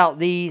told you about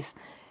these.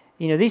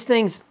 You know, these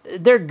things,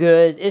 they're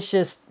good. It's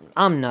just,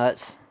 I'm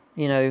nuts.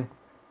 You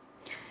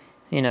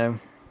know,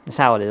 that's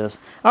how it is.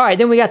 All right,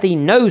 then we got the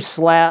Nose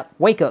Slap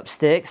Wake-Up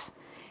Sticks.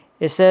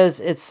 It says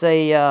it's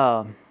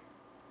a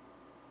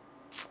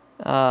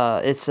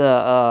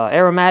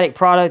aromatic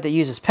product that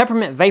uses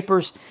peppermint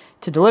vapors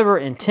to deliver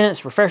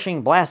intense,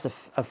 refreshing blast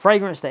of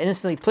fragrance that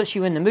instantly puts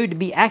you in the mood to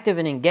be active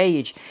and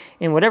engaged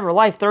in whatever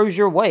life throws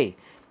your way.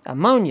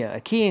 Ammonia,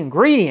 a key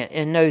ingredient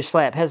in Nose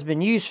Slap, has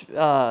been used you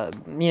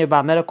know,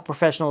 by medical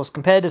professionals,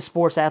 competitive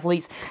sports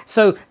athletes.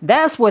 So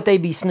that's what they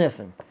be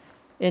sniffing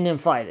in them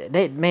fighting.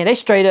 They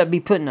straight up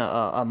be putting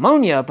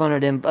ammonia up under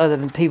them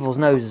other people's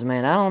noses,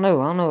 man. I don't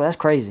know. That's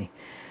crazy.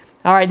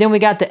 All right, then we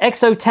got the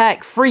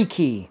ExoTac Free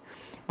Key.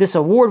 This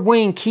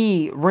award-winning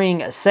key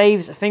ring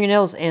saves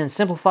fingernails and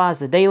simplifies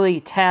the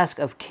daily task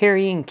of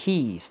carrying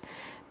keys.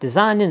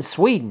 Designed in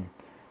Sweden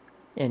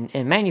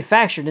and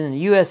manufactured in the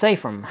USA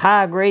from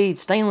high-grade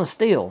stainless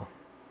steel.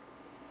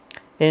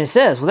 And it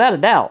says, without a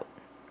doubt,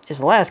 it's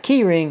the last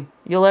key ring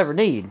you'll ever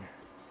need.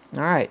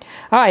 All right,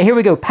 here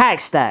we go. Pack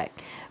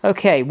Stack.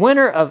 Okay,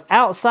 winner of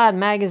Outside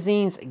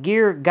Magazine's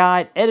Gear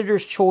Guide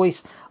Editor's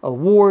Choice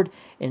Award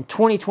in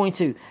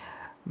 2022.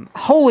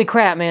 Holy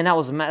crap, man, that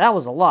was a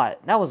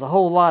lot. That was a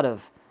whole lot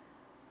of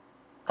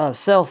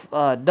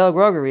self-dug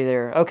ruggery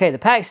there. Okay, the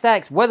Pack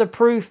Stack's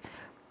weatherproof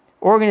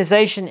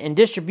organization and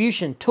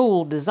distribution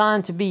tool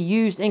designed to be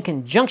used in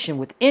conjunction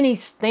with any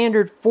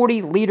standard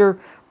 40-liter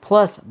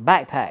plus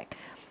backpack.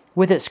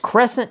 With its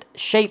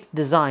crescent-shaped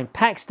design,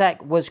 Pack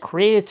Stack was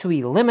created to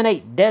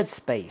eliminate dead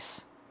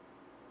space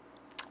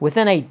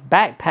within a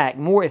backpack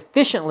more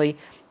efficiently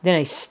than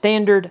a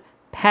standard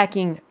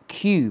packing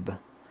cube.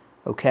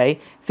 Okay,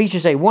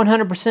 features a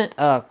 100%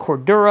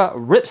 Cordura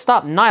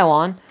ripstop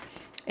nylon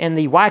and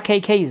the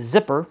YKK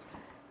zipper.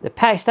 The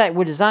Pack Stack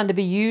was designed to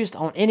be used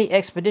on any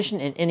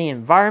expedition in any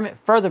environment.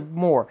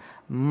 Furthermore,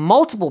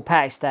 multiple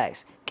Pack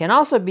Stacks can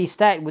also be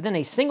stacked within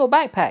a single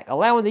backpack,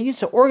 allowing the user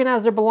to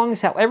organize their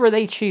belongings however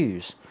they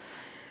choose.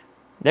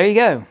 There you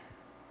go.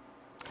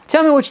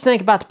 Tell me what you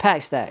think about the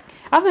pack stack.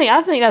 I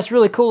think that's a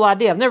really cool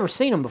idea. I've never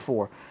seen them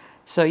before.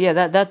 So yeah,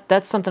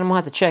 that's something I'm gonna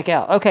have to check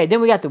out. Okay,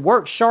 then we got the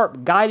Work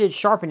Sharp guided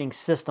sharpening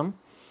system.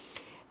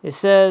 It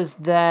says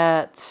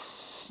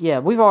that, yeah,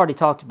 we've already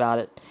talked about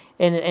it.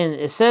 And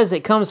it says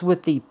it comes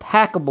with the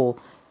packable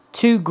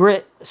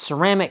 2-grit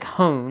ceramic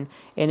hone,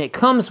 and it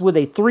comes with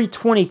a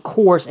 320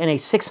 coarse and a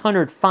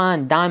 600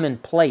 fine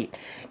diamond plate.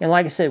 And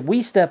like I said,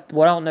 well,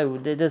 I don't know,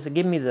 does it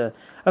give me the,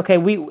 okay,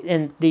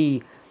 in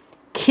the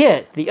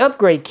kit, the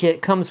upgrade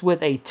kit comes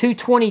with a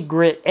 220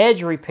 grit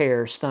edge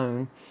repair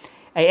stone,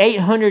 a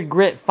 800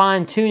 grit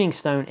fine tuning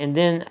stone, and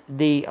then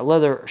the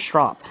leather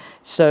strop.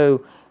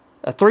 So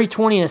a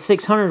 320 and a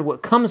 600 is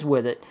what comes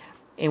with it,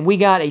 and we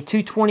got a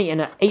 220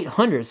 and an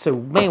 800. So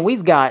man,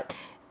 we've got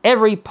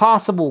every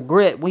possible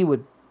grit we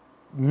would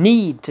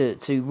need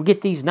to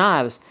get these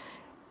knives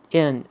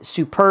in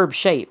superb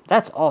shape.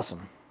 That's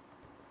awesome.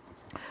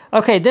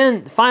 Okay,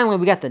 then finally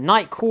we got the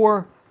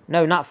Nitecore.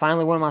 No, not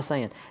finally, what am I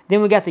saying?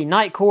 Then we got the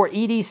Nitecore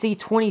EDC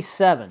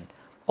 27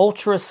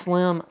 Ultra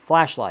Slim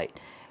flashlight.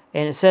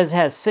 And it says it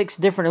has 6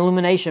 different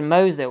illumination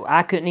modes that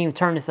I couldn't even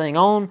turn the thing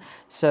on.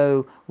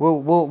 So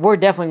we're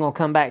definitely going to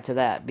come back to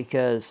that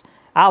because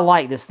I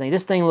like this thing.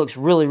 This thing looks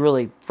really,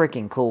 really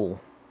freaking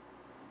cool.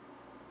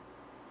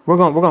 We're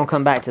going to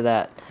come back to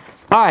that.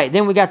 All right,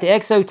 then we got the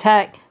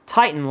Exotac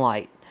Titan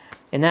light.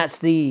 And that's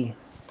this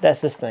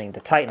thing,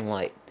 the Titan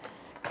light.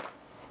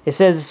 It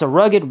says it's a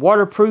rugged,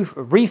 waterproof,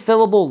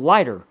 refillable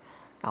lighter.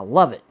 I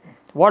love it.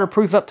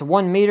 Waterproof up to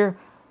 1 meter.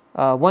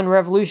 1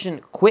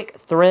 revolution quick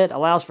thread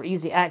allows for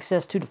easy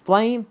access to the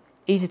flame.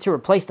 Easy to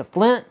replace the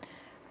flint.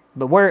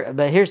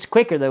 But here's the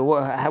quicker though.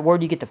 Where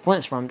do you get the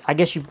flints from? I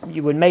guess you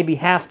would maybe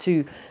have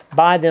to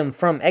buy them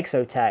from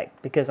Exotac,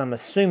 because I'm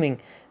assuming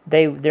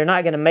they're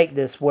not going to make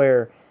this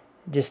where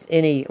just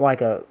any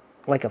like a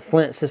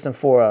flint system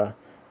for a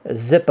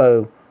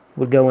Zippo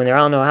would go in there. I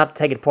don't know. I have to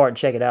take it apart and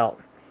check it out.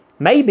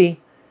 Maybe.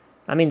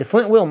 I mean, the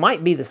flint wheel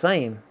might be the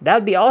same. That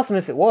would be awesome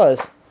if it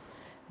was,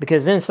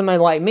 because then somebody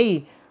like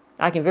me,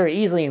 I can very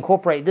easily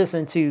incorporate this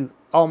into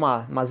all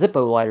my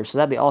Zippo lighters, so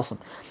that'd be awesome.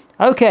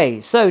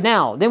 Okay, so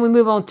now, then we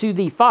move on to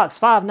the Fox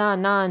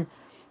 599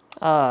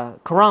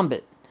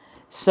 Karambit.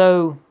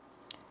 So,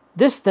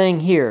 this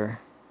thing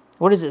here,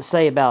 what does it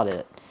say about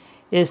it?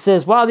 It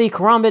says, while the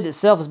Karambit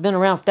itself has been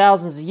around for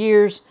thousands of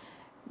years,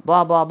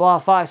 blah, blah, blah,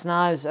 Fox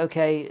knives,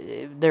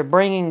 okay, they're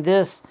bringing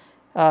this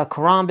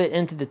Karambit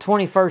into the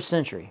 21st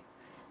century.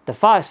 The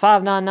Fox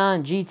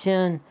 599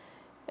 G10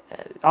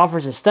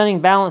 offers a stunning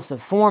balance of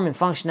form and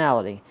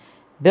functionality.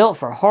 Built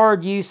for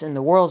hard use in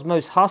the world's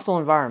most hostile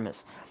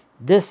environments,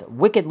 this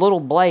wicked little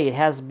blade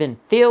has been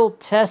field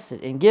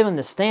tested and given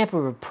the stamp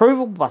of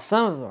approval by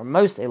some of our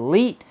most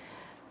elite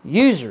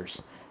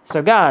users.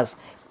 So guys,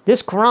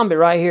 this Karambit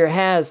right here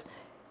has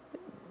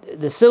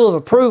the seal of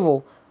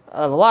approval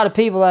of a lot of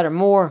people that are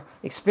more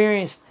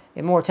experienced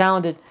and more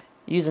talented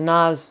using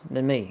knives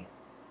than me.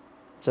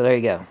 So there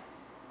you go.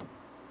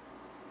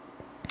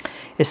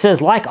 It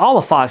says, like all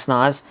the Fox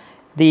knives,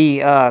 the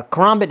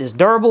Karambit is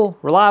durable,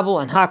 reliable,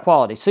 and high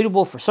quality,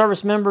 suitable for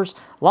service members,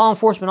 law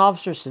enforcement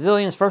officers,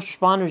 civilians, first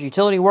responders,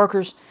 utility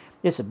workers.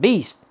 It's a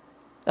beast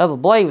of a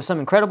blade with some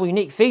incredible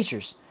unique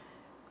features,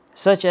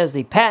 such as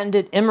the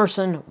patented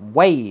Emerson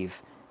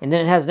Wave. And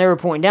then it has an arrow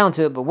pointing down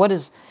to it, but what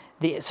is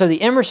so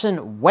the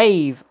Emerson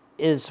Wave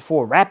is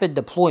for rapid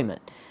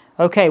deployment.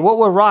 Okay, what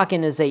we're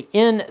rocking is a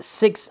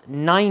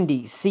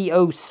N690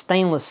 CO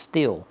stainless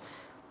steel.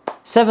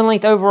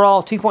 7-length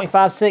overall,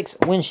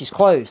 2.56 when she's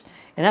closed.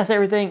 And that's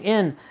everything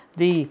in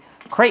the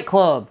Crate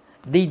Club.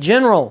 The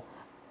General,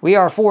 we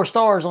are 4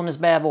 stars on this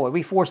bad boy.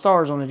 We 4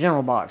 stars on the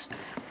General box.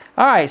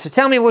 All right, so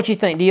tell me what you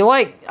think. Do you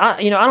like,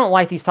 I don't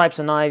like these types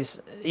of knives.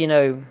 You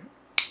know,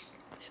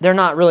 they're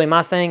not really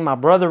my thing. My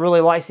brother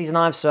really likes these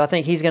knives, so I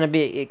think he's going to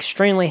be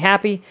extremely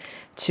happy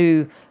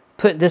to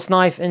put this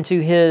knife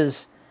into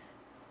his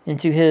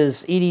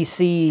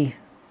EDC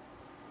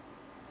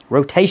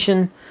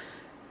rotation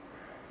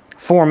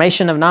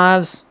formation of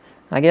knives,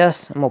 I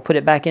guess. I'm going to put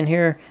it back in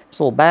here,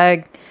 this little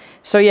bag.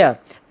 So yeah,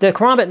 the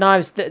Karambit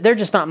knives, they're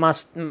just not my,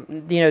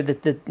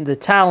 the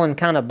talon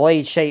kind of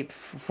blade shape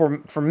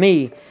for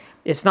me.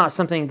 It's not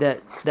something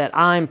that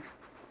I'm,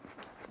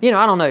 I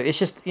don't know. It's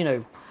just,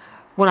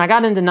 when I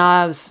got into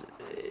knives,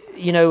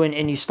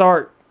 and you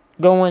start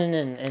going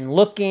and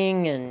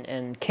looking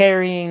and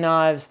carrying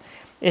knives,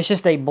 it's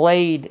just a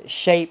blade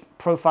shape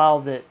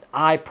profile that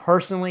I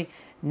personally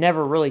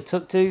never really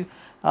took to.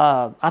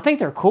 I think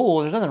they're cool.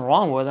 There's nothing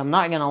wrong with them. I'm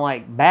not going to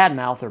like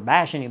badmouth or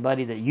bash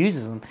anybody that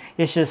uses them.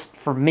 It's just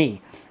for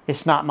me.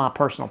 It's not my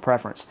personal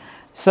preference.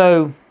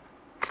 So,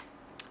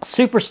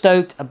 super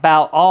stoked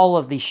about all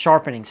of the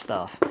sharpening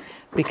stuff,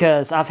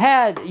 because I've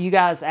had you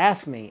guys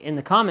ask me in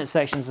the comment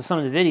sections of some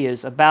of the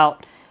videos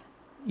about,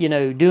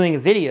 doing a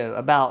video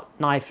about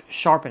knife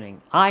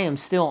sharpening. I am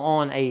still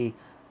on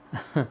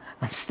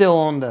I'm still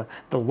on the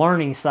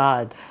learning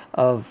side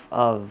of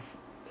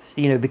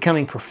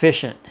becoming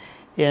proficient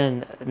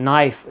in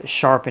knife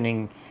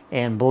sharpening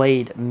and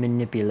blade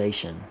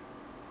manipulation.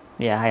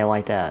 Yeah, how you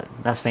like that?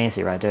 That's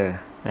fancy right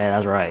there. Yeah,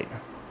 that's right.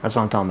 That's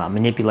what I'm talking about,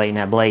 manipulating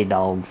that blade,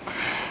 dog.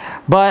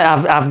 But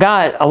I've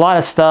got a lot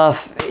of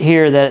stuff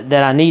here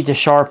that I need to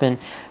sharpen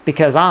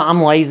because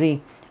I'm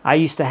lazy. I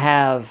used to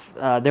have,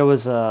 there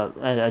was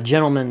a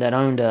gentleman that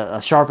owned a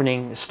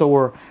sharpening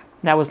store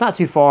that was not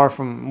too far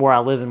from where I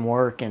live and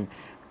work,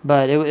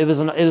 but it was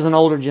an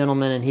older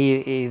gentleman, and he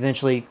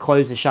eventually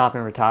closed the shop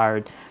and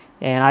retired.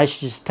 And I used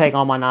to just take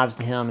all my knives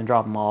to him and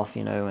drop them off,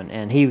 you know,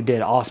 and he did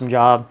an awesome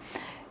job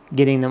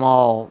getting them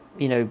all,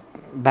 you know,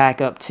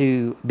 back up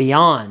to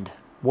beyond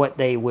what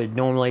they would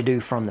normally do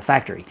from the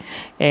factory.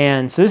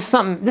 And so this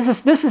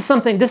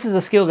is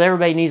a skill that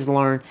everybody needs to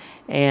learn,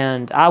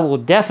 and I will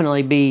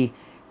definitely be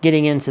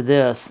getting into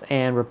this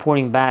and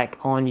reporting back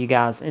on you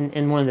guys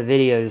in one of the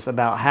videos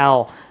about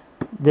how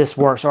this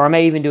works. Or I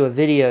may even do a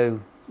video,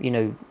 you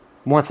know,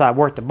 once I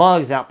work the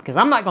bugs out, because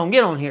I'm not going to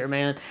get on here,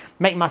 man,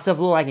 make myself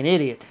look like an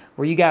idiot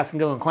where you guys can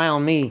go and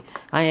clown me.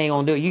 I ain't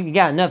going to do it. You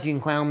got enough you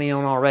can clown me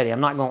on already. I'm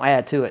not going to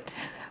add to it.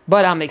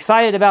 But I'm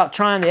excited about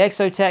trying the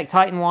Exotech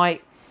Titan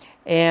Light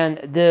and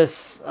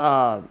this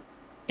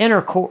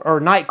inner core or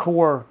night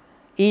core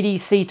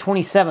EDC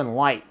 27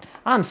 light.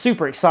 I'm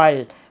super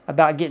excited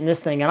about getting this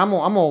thing, and I'm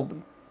gonna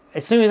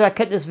as soon as I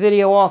cut this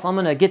video off, I'm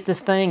gonna get this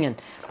thing and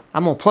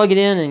I'm gonna plug it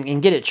in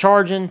and get it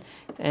charging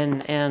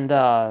and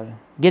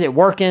get it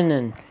working,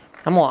 and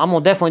I'm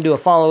gonna definitely do a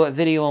follow-up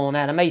video on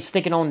that. I may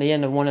stick it on the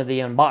end of one of the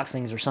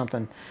unboxings or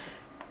something.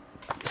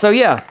 So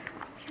yeah,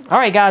 all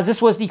right guys,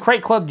 this was the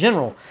Crate Club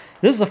General.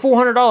 This is a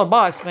 $400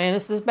 box, man.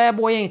 This bad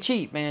boy ain't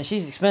cheap, man.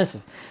 She's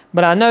expensive.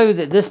 But I know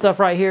that this stuff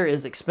right here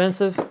is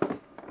expensive.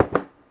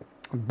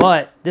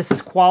 But this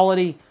is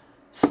quality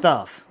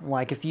stuff.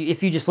 Like if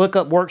you just look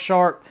up Work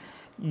Sharp,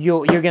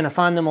 you're gonna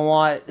find them a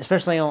lot,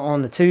 especially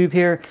on the tube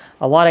here.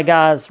 A lot of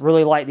guys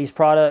really like these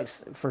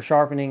products for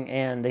sharpening,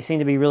 and they seem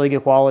to be really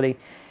good quality.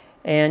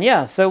 And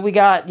yeah, so we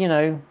got, you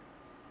know,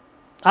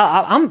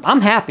 I'm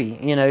happy,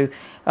 you know.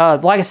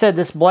 Like I said,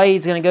 this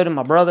blade's gonna go to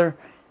my brother.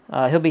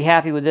 He'll be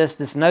happy with this.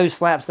 This nose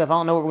slap stuff, I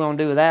don't know what we're going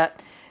to do with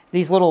that.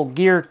 These little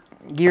gear,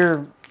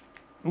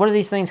 what are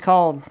these things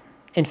called?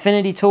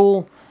 Infinity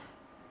tool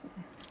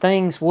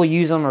things. We'll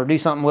use them or do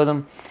something with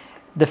them.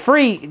 The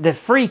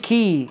free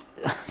key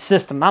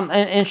system, I'm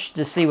interested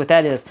to see what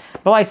that is.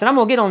 But like I said, I'm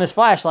going to get on this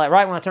flashlight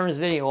right when I turn this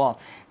video off.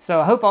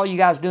 So I hope all you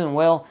guys are doing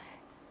well.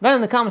 Down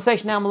in the comment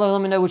section down below,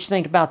 let me know what you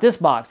think about this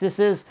box. This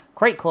is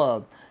Crate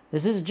Club.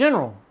 This is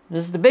General.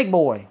 This is the big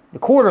boy, the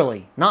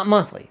quarterly, not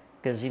monthly.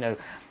 Because, you know,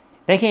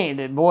 they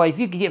can't, boy, if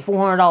you could get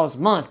 $400 a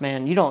month,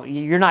 man,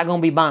 you're not going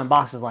to be buying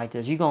boxes like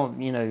this. You're going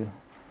to, you know,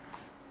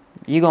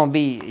 you're going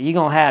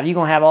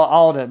to have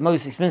all the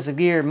most expensive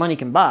gear money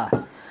can buy.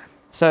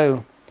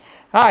 So,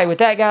 all right, with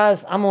that,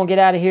 guys, I'm going to get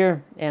out of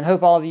here and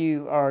hope all of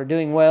you are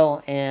doing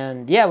well.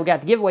 And yeah, we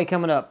got the giveaway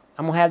coming up.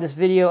 I'm going to have this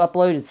video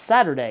uploaded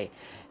Saturday.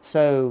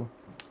 So,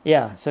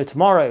 yeah, so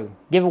tomorrow,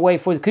 giveaway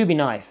for the Kubi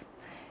knife.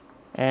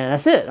 And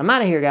that's it. I'm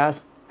out of here,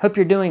 guys. Hope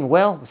you're doing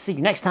well. We'll see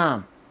you next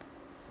time.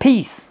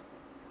 Peace.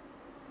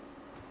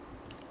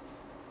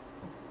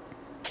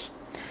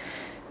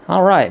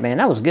 All right, man,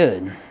 that was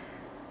good.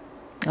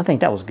 I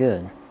think that was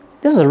good.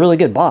 This is a really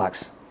good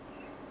box.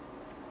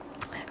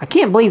 I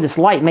can't believe this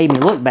light made me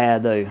look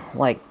bad, though.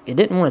 Like, it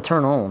didn't want to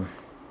turn on.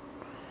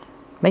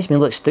 Makes me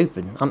look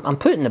stupid. I'm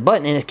putting the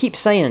button, and it keeps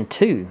saying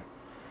 2.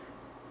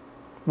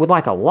 With,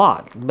 like, a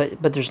lock.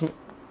 But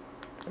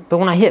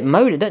when I hit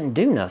mode, it doesn't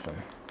do nothing.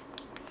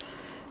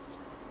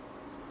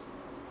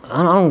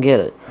 I don't get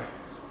it.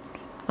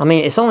 I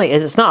mean, it's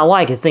not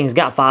like this thing's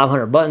got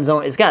 500 buttons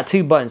on it. It's got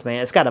 2 buttons,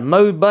 man. It's got a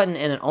mode button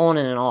and an on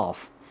and an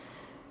off.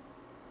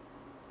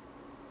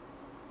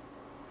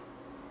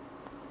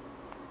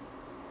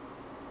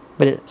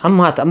 But I'm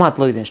gonna have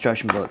to look at the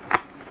instruction book.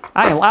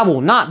 I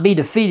will not be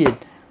defeated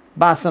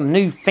by some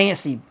new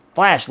fancy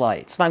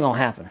flashlight. It's not gonna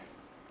happen.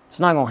 It's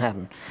not gonna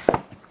happen.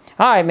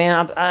 All right,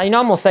 man. You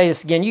know, I'm gonna say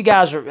this again. You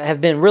guys have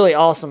been really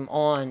awesome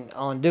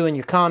on doing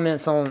your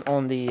comments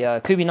on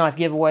the Kubi knife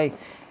giveaway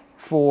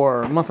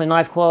for Monthly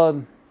Knife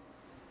Club.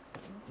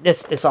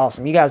 It's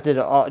awesome. You guys doing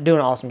an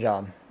awesome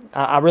job.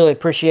 I really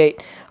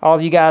appreciate all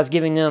of you guys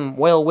giving them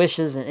well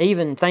wishes and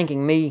even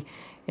thanking me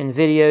in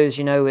videos.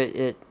 You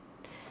know,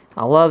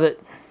 I love it.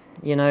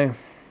 You know,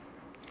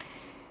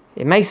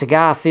 it makes a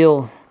guy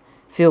feel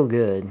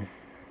good.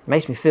 It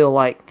makes me feel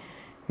like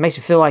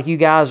you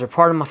guys are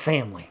part of my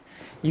family.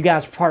 You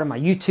guys are part of my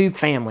YouTube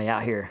family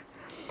out here.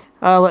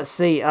 Let's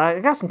see. I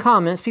got some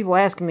comments. People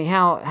asking me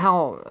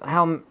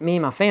how me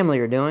and my family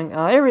are doing.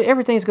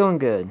 Everything's going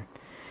good.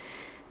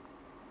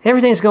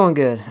 Everything's going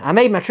good. I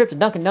made my trip to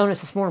Dunkin'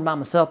 Donuts this morning by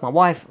myself. My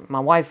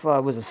wife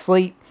was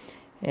asleep,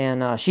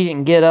 and she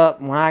didn't get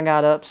up when I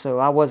got up, so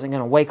I wasn't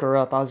going to wake her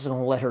up. I was just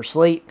going to let her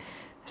sleep.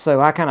 So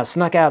I kind of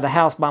snuck out of the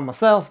house by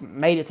myself,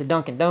 made it to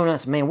Dunkin'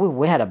 Donuts. Man,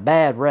 we had a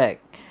bad wreck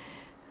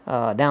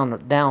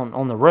down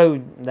on the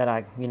road that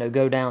I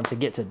go down to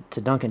get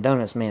to Dunkin'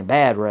 Donuts. Man,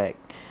 bad wreck.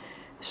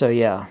 So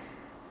yeah,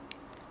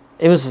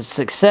 it was a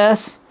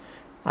success.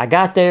 I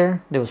got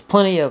there. There was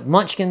plenty of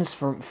munchkins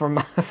from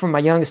my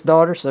youngest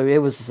daughter, so it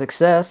was a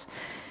success.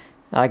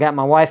 I got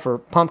my wife her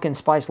pumpkin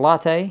spice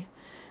latte.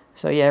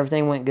 So yeah,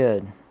 everything went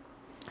good.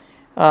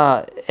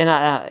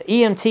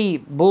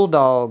 EMT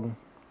Bulldog,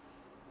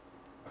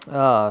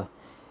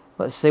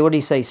 let's see, what did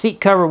he say?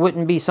 Seat cover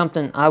wouldn't be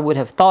something I would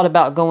have thought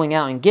about going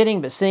out and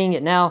getting, but seeing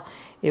it now,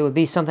 it would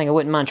be something I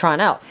wouldn't mind trying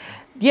out.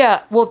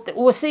 Yeah,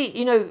 well, see,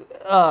 you know,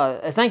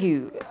 thank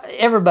you,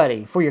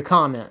 everybody, for your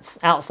comments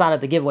outside of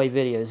the giveaway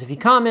videos. If you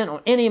comment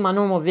on any of my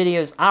normal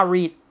videos, I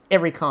read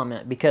every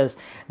comment, because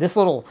this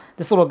little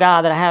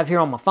guy that I have here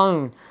on my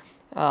phone,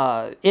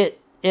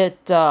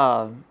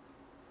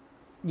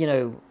 you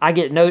know, I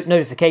get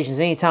notifications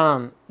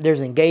anytime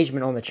there's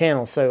engagement on the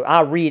channel. So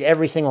I read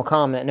every single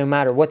comment, no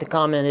matter what the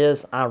comment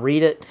is. I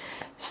read it.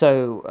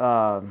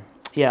 So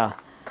yeah,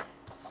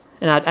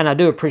 and I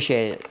do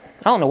appreciate it.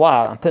 I don't know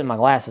why I'm putting my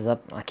glasses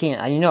up. I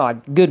can't. You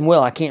know, good and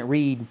well I can't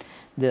read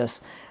this.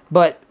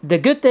 But the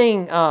good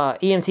thing,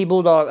 EMT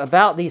Bulldog,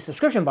 about these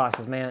subscription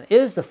boxes, man,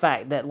 is the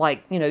fact that,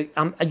 like, you know,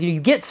 you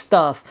get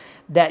stuff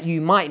that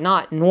you might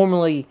not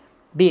normally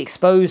be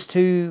exposed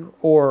to,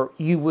 or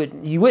you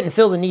wouldn't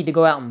feel the need to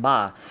go out and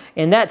buy.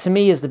 And that, to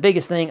me, is the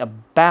biggest thing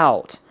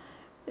about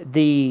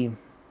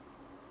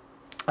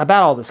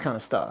all this kind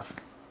of stuff.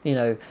 You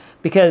know,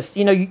 because,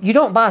 you know, you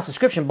don't buy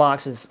subscription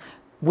boxes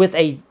with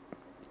a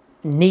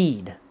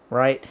need,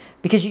 right?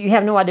 Because you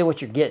have no idea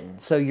what you're getting.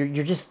 So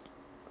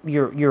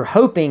you're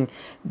hoping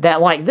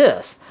that, like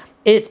this,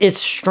 it's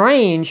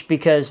strange,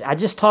 because I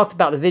just talked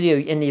about in the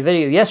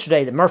video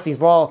yesterday, that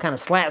Murphy's Law kind of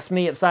slaps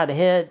me upside the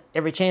head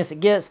every chance it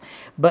gets.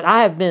 But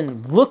I have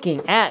been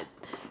looking at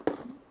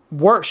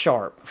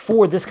WorkSharp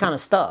for this kind of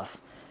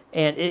stuff,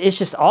 and it's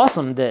just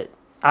awesome that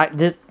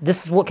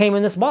this is what came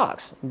in this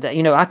box. That,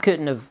 you know, I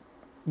couldn't have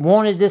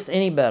wanted this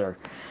any better.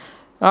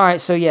 All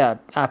right, so yeah,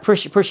 I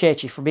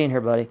appreciate you for being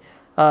here, buddy.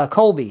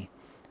 Colby,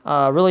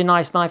 really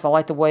nice knife. I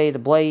like the way the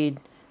blade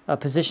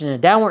positioned in a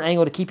downward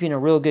angle to keep you in a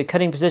real good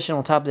cutting position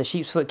on top of the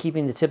sheep's foot,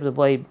 keeping the tip of the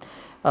blade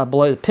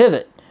below the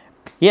pivot.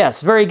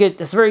 Yes, very good.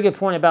 That's a very good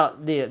point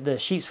about the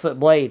sheep's foot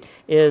blade,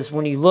 is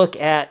when you look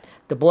at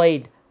the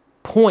blade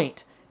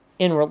point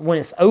when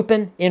it's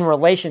open in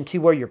relation to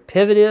where your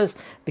pivot is,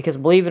 because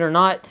believe it or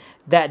not,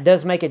 that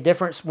does make a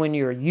difference when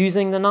you're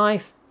using the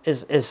knife,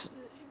 is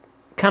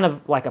kind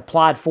of like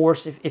applied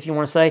force, if you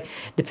want to say,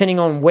 depending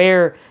on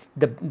where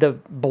the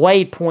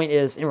blade point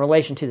is in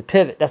relation to the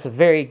pivot. That's a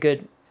very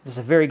good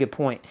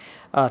point.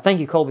 Thank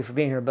you, Colby, for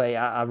being here, buddy.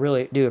 I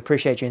really do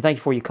appreciate you, and thank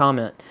you for your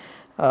comment.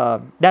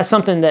 That's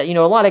something that, you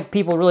know, a lot of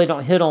people really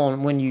don't hit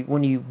on when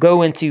you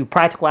go into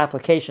practical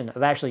application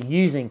of actually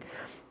using,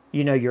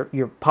 you know,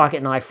 your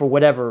pocket knife for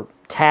whatever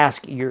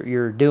task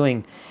you're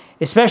doing,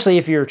 especially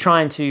if you're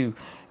trying to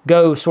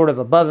go sort of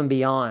above and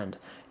beyond,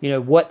 you know,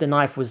 what the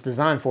knife was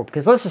designed for.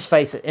 Because let's just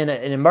face it, in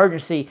an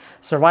emergency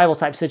survival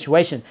type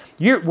situation,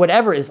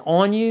 whatever is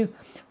on you,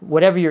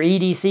 whatever your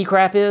EDC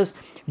crap is,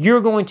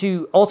 you're going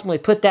to ultimately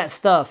put that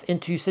stuff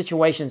into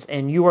situations,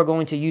 and you are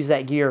going to use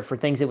that gear for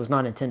things it was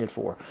not intended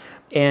for.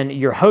 And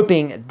you're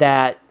hoping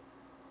that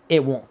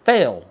it won't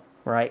fail,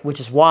 right? Which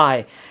is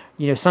why,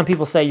 you know, some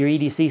people say your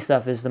EDC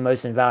stuff is the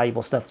most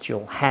invaluable stuff that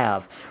you'll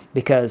have,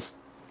 because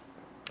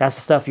that's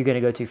the stuff you're going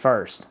to go to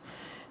first.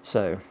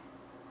 So,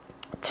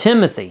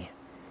 Timothy,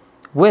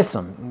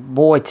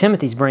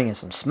 Timothy's bringing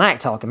some smack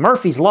talk. And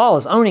Murphy's Law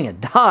is owning a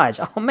Dodge.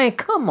 Oh, man,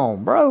 come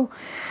on, bro.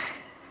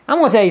 I'm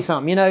going to tell you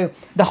something. You know,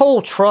 the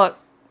whole truck,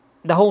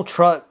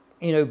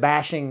 you know,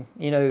 bashing,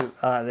 you know,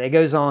 that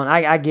goes on.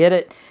 I get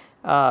it.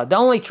 The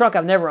only truck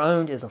I've never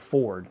owned is a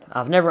Ford.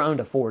 I've never owned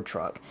a Ford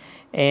truck.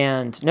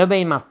 And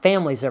nobody in my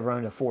family's ever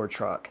owned a Ford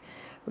truck.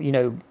 You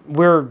know,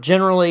 we're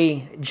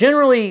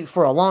generally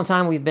for a long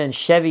time, we've been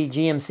Chevy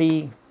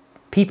GMC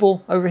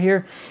people over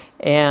here.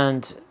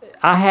 And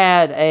I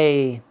had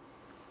I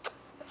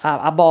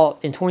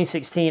bought, in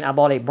 2016, I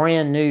bought a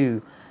brand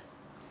new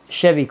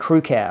Chevy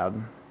crew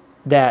cab.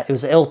 It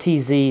was an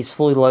LTZ, it's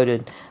fully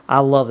loaded. I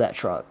love that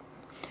truck.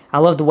 I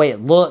love the way it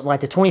looked.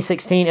 Like the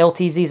 2016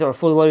 LTZs that were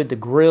fully loaded, the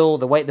grill,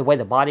 the way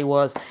the body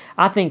was.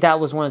 I think that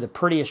was one of the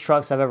prettiest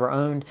trucks I've ever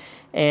owned,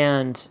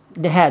 and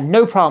they had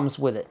no problems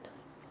with it.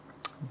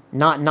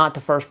 Not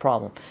the first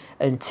problem,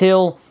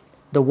 until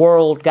the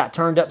world got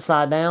turned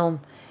upside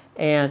down,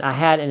 and I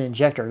had an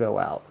injector go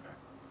out,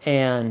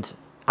 and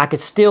I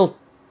could still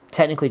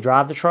technically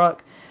drive the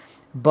truck,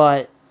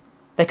 but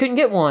they couldn't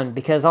get one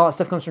because all that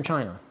stuff comes from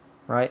China,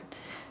 right?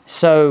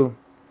 So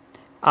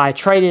I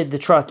traded the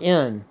truck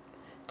in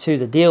to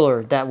the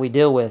dealer that we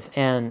deal with,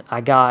 and I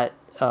got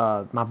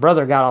my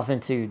brother got off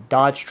into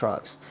Dodge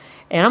trucks.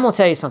 And I'm gonna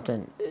tell you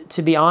something.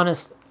 To be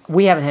honest,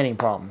 we haven't had any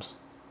problems.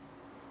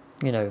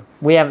 You know,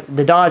 we have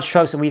the Dodge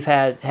trucks that we've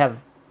had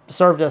have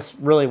served us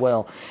really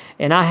well.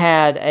 And I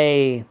had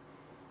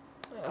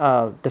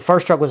the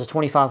first truck was a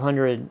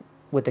 2500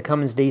 with the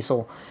Cummins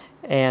diesel,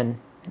 and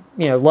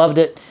you know, loved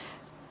it.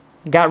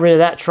 Got rid of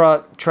that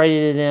truck,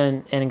 traded it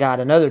in, and got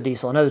another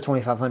diesel, another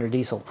 2500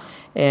 diesel,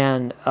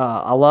 and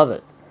I love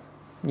it.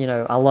 You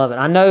know, I love it.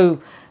 I know,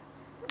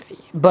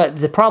 but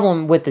the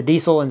problem with the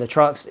diesel and the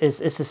trucks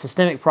is it's a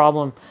systemic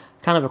problem,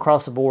 kind of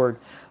across the board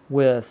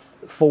with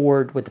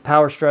Ford, with the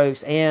Power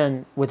Strokes,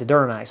 and with the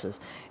Duramaxes,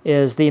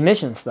 is the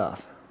emission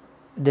stuff.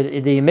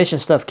 the emission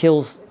stuff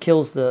kills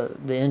the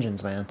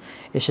engines, man.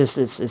 It's just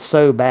it's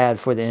so bad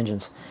for the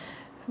engines.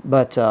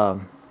 But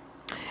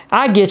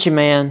I get you,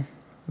 man.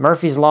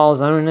 Murphy's Law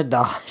is owning a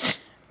Dodge.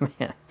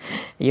 Man,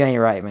 you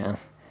ain't right, man.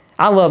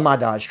 I love my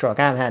Dodge truck.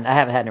 I haven't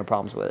had no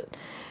problems with it.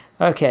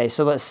 Okay,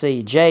 so let's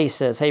see. Jay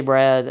says, "Hey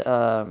Brad,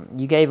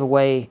 you gave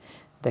away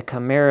the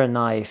Chimera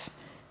knife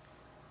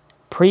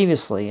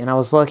previously, and I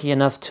was lucky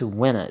enough to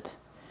win it.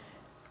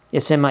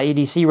 It's in my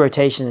EDC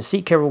rotation. The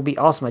seat cover will be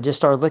awesome. I just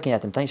started looking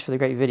at them. Thanks for the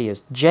great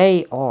videos."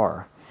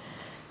 JR.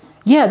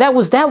 Yeah, that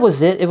was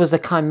it. It was a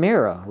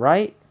Chimera,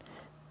 right?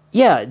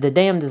 Yeah, the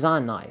damn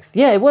design knife.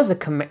 Yeah, it was a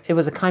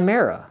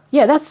Chimera.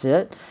 Yeah, that's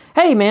it.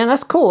 Hey, man,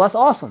 that's cool. That's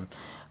awesome.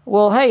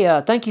 Well,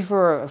 hey, thank you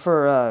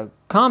for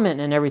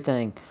commenting and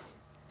everything.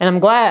 And I'm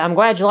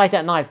glad you like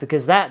that knife,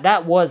 because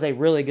that was a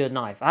really good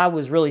knife. I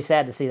was really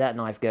sad to see that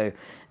knife go.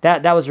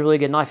 That was a really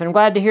good knife. And I'm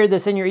glad to hear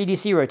this in your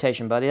EDC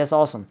rotation, buddy. That's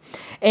awesome.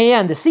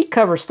 And the seat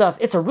cover stuff,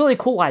 it's a really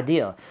cool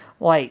idea.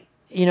 Like,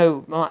 you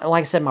know,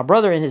 like I said, my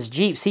brother in his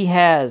Jeeps, he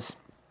has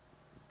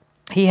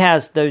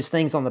those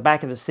things on the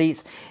back of his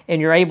seats,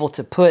 and you're able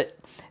to put,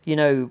 you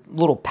know,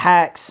 little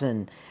packs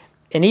and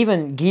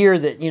even gear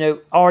that, you know,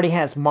 already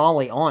has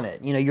MOLLE on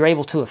it. You know, you're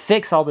able to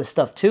affix all this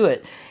stuff to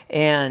it,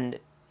 and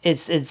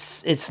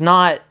it's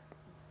not,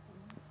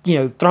 you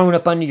know, thrown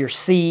up under your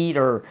seat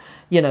or,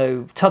 you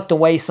know, tucked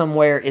away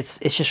somewhere. It's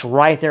just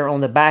right there on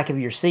the back of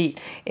your seat.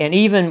 And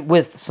even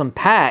with some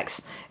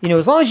packs, you know,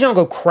 as long as you don't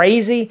go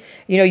crazy,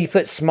 you know, you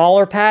put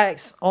smaller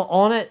packs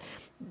on it,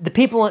 the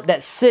people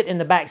that sit in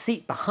the back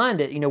seat behind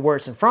it, you know, where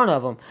it's in front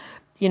of them,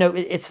 you know,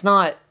 it's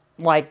not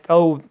like,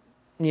 oh,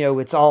 you know,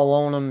 it's all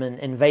on them and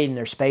invading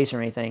their space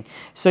or anything.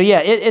 So yeah,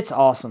 it's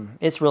awesome.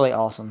 It's really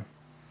awesome.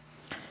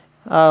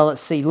 Let's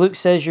see. Luke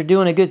says, "You're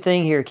doing a good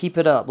thing here. Keep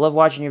it up. Love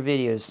watching your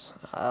videos."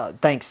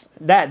 Thanks.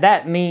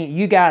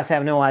 You guys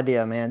have no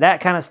idea, man.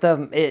 That kind of stuff,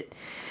 it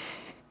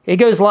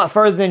goes a lot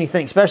further than you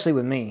think, especially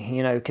with me,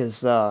 you know,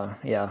 because,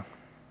 yeah.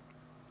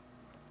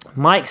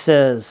 Mike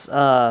says,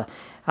 "I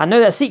know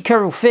that seat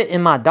cover will fit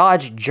in my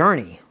Dodge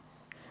Journey."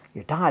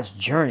 Your Dodge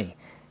Journey.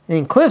 And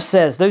then Cliff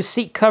says, "Those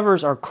seat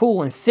covers are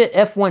cool and fit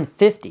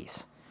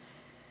F-150s."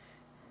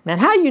 Man,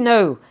 how you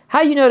know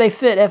they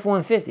fit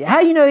F-150? How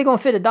you know they're going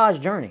to fit a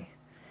Dodge Journey?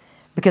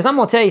 Because I'm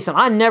going to tell you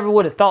something, I never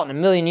would have thought in a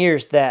million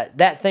years that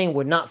that thing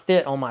would not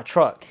fit on my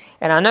truck.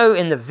 And I know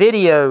in the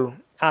video,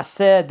 I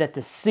said that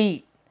the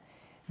seat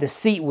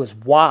was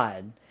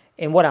wide.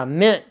 And what I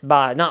meant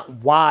by not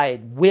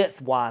wide,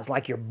 width-wise,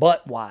 like your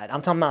butt wide,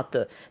 I'm talking about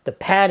the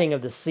padding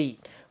of the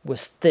seat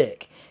was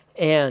thick.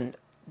 And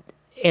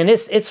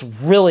it's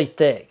really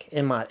thick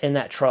in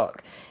that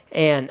truck.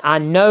 And I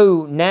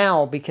know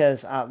now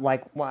because I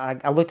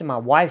looked at my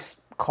wife's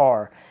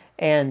car,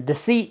 and the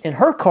seat in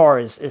her car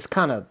is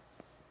kind of,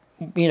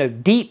 you know,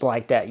 deep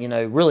like that, you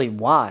know, really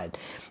wide.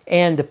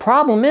 And the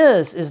problem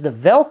is the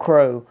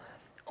Velcro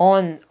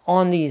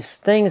on these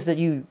things that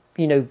you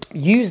know,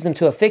 use them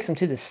to affix them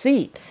to the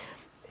seat.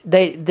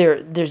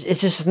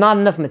 It's just not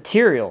enough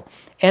material.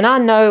 And I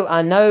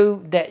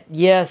know that,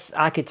 yes,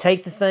 I could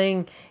take the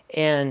thing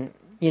and,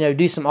 you know,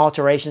 do some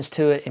alterations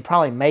to it and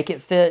probably make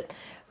it fit,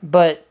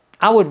 but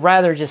I would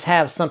rather just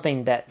have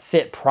something that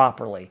fit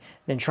properly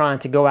than trying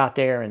to go out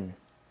there and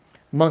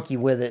monkey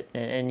with it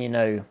and you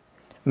know,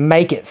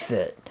 make it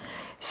fit.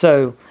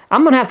 So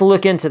I'm going to have to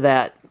look into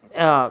that.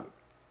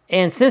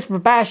 And since we're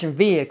bashing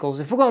vehicles,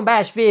 if we're going to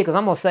bash vehicles,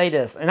 I'm going to say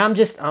this. And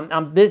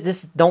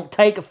this, don't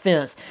take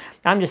offense.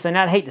 I'm just saying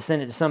I'd hate to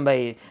send it to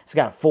somebody that's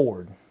got a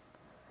Ford.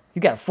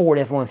 You got a Ford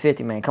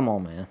F-150, man. Come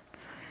on, man.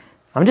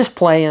 I'm just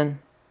playing.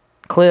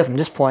 Cliff, I'm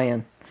just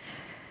playing.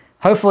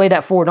 Hopefully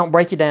that Ford don't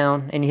break you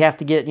down and you have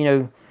to get, you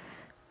know,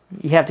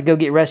 you have to go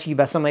get rescued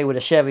by somebody with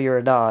a Chevy or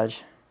a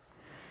Dodge.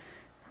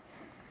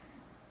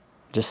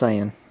 Just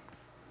saying.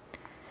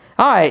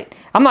 All right,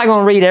 I'm not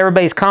going to read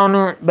everybody's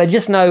comment, but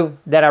just know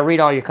that I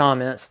read all your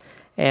comments,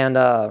 and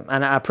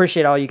I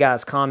appreciate all you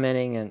guys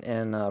commenting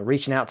and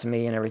reaching out to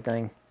me and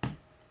everything.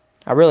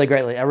 I really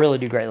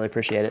do greatly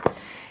appreciate it.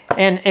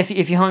 And if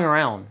you hung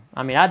around,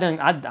 I mean,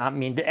 I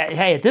mean,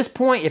 hey, at this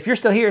point, if you're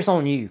still here, it's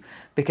on you,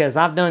 because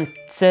I've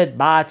said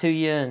bye to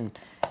you and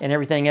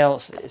everything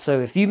else.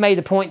 So if you made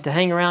the point to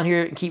hang around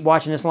here and keep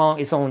watching this long,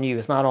 it's on you.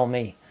 It's not on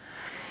me.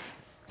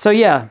 So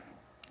yeah.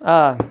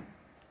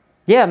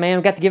 Yeah, man,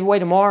 we got the giveaway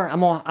tomorrow.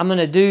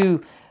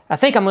 I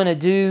think I'm gonna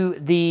do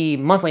the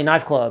monthly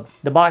knife club.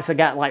 The box that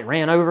got like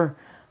ran over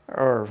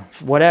or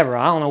whatever.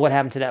 I don't know what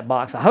happened to that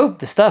box. I hope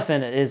the stuff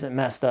in it isn't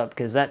messed up,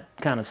 because that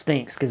kind of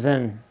stinks, because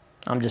then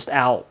I'm just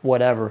out,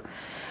 whatever.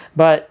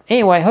 But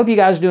anyway, hope you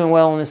guys are doing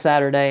well on this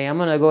Saturday. I'm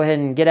gonna go ahead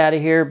and get out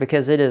of here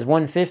because it is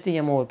 1:50.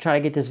 I'm gonna try to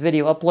get this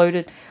video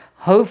uploaded.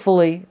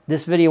 Hopefully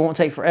this video won't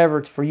take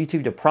forever for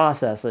YouTube to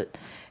process it,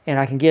 and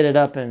I can get it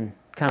up in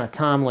kind of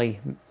timely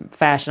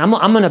fashion.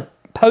 I'm going to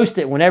post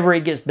it whenever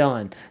it gets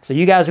done. So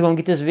you guys are going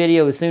to get this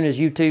video as soon as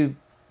YouTube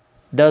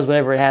does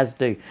whatever it has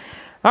to do.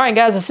 All right,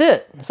 guys, that's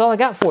it. That's all I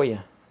got for you.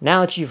 Now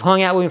that you've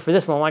hung out with me for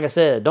this long, like I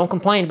said, don't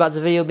complain about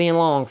this video being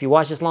long. If you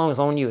watch this long, it's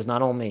on you. It's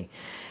not on me.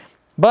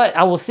 But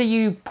I will see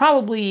you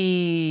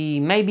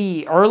probably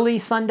maybe early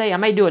Sunday. I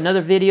may do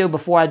another video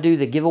before I do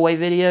the giveaway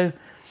video.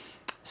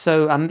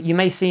 So you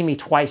may see me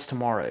twice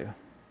tomorrow.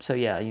 So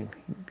yeah, you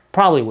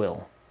probably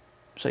will.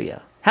 So yeah,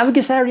 have a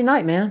good Saturday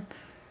night, man.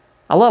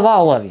 I love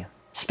all of you.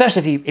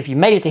 Especially if you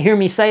made it to hear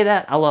me say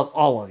that, I love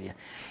all of you.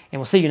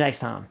 And we'll see you next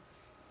time.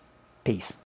 Peace.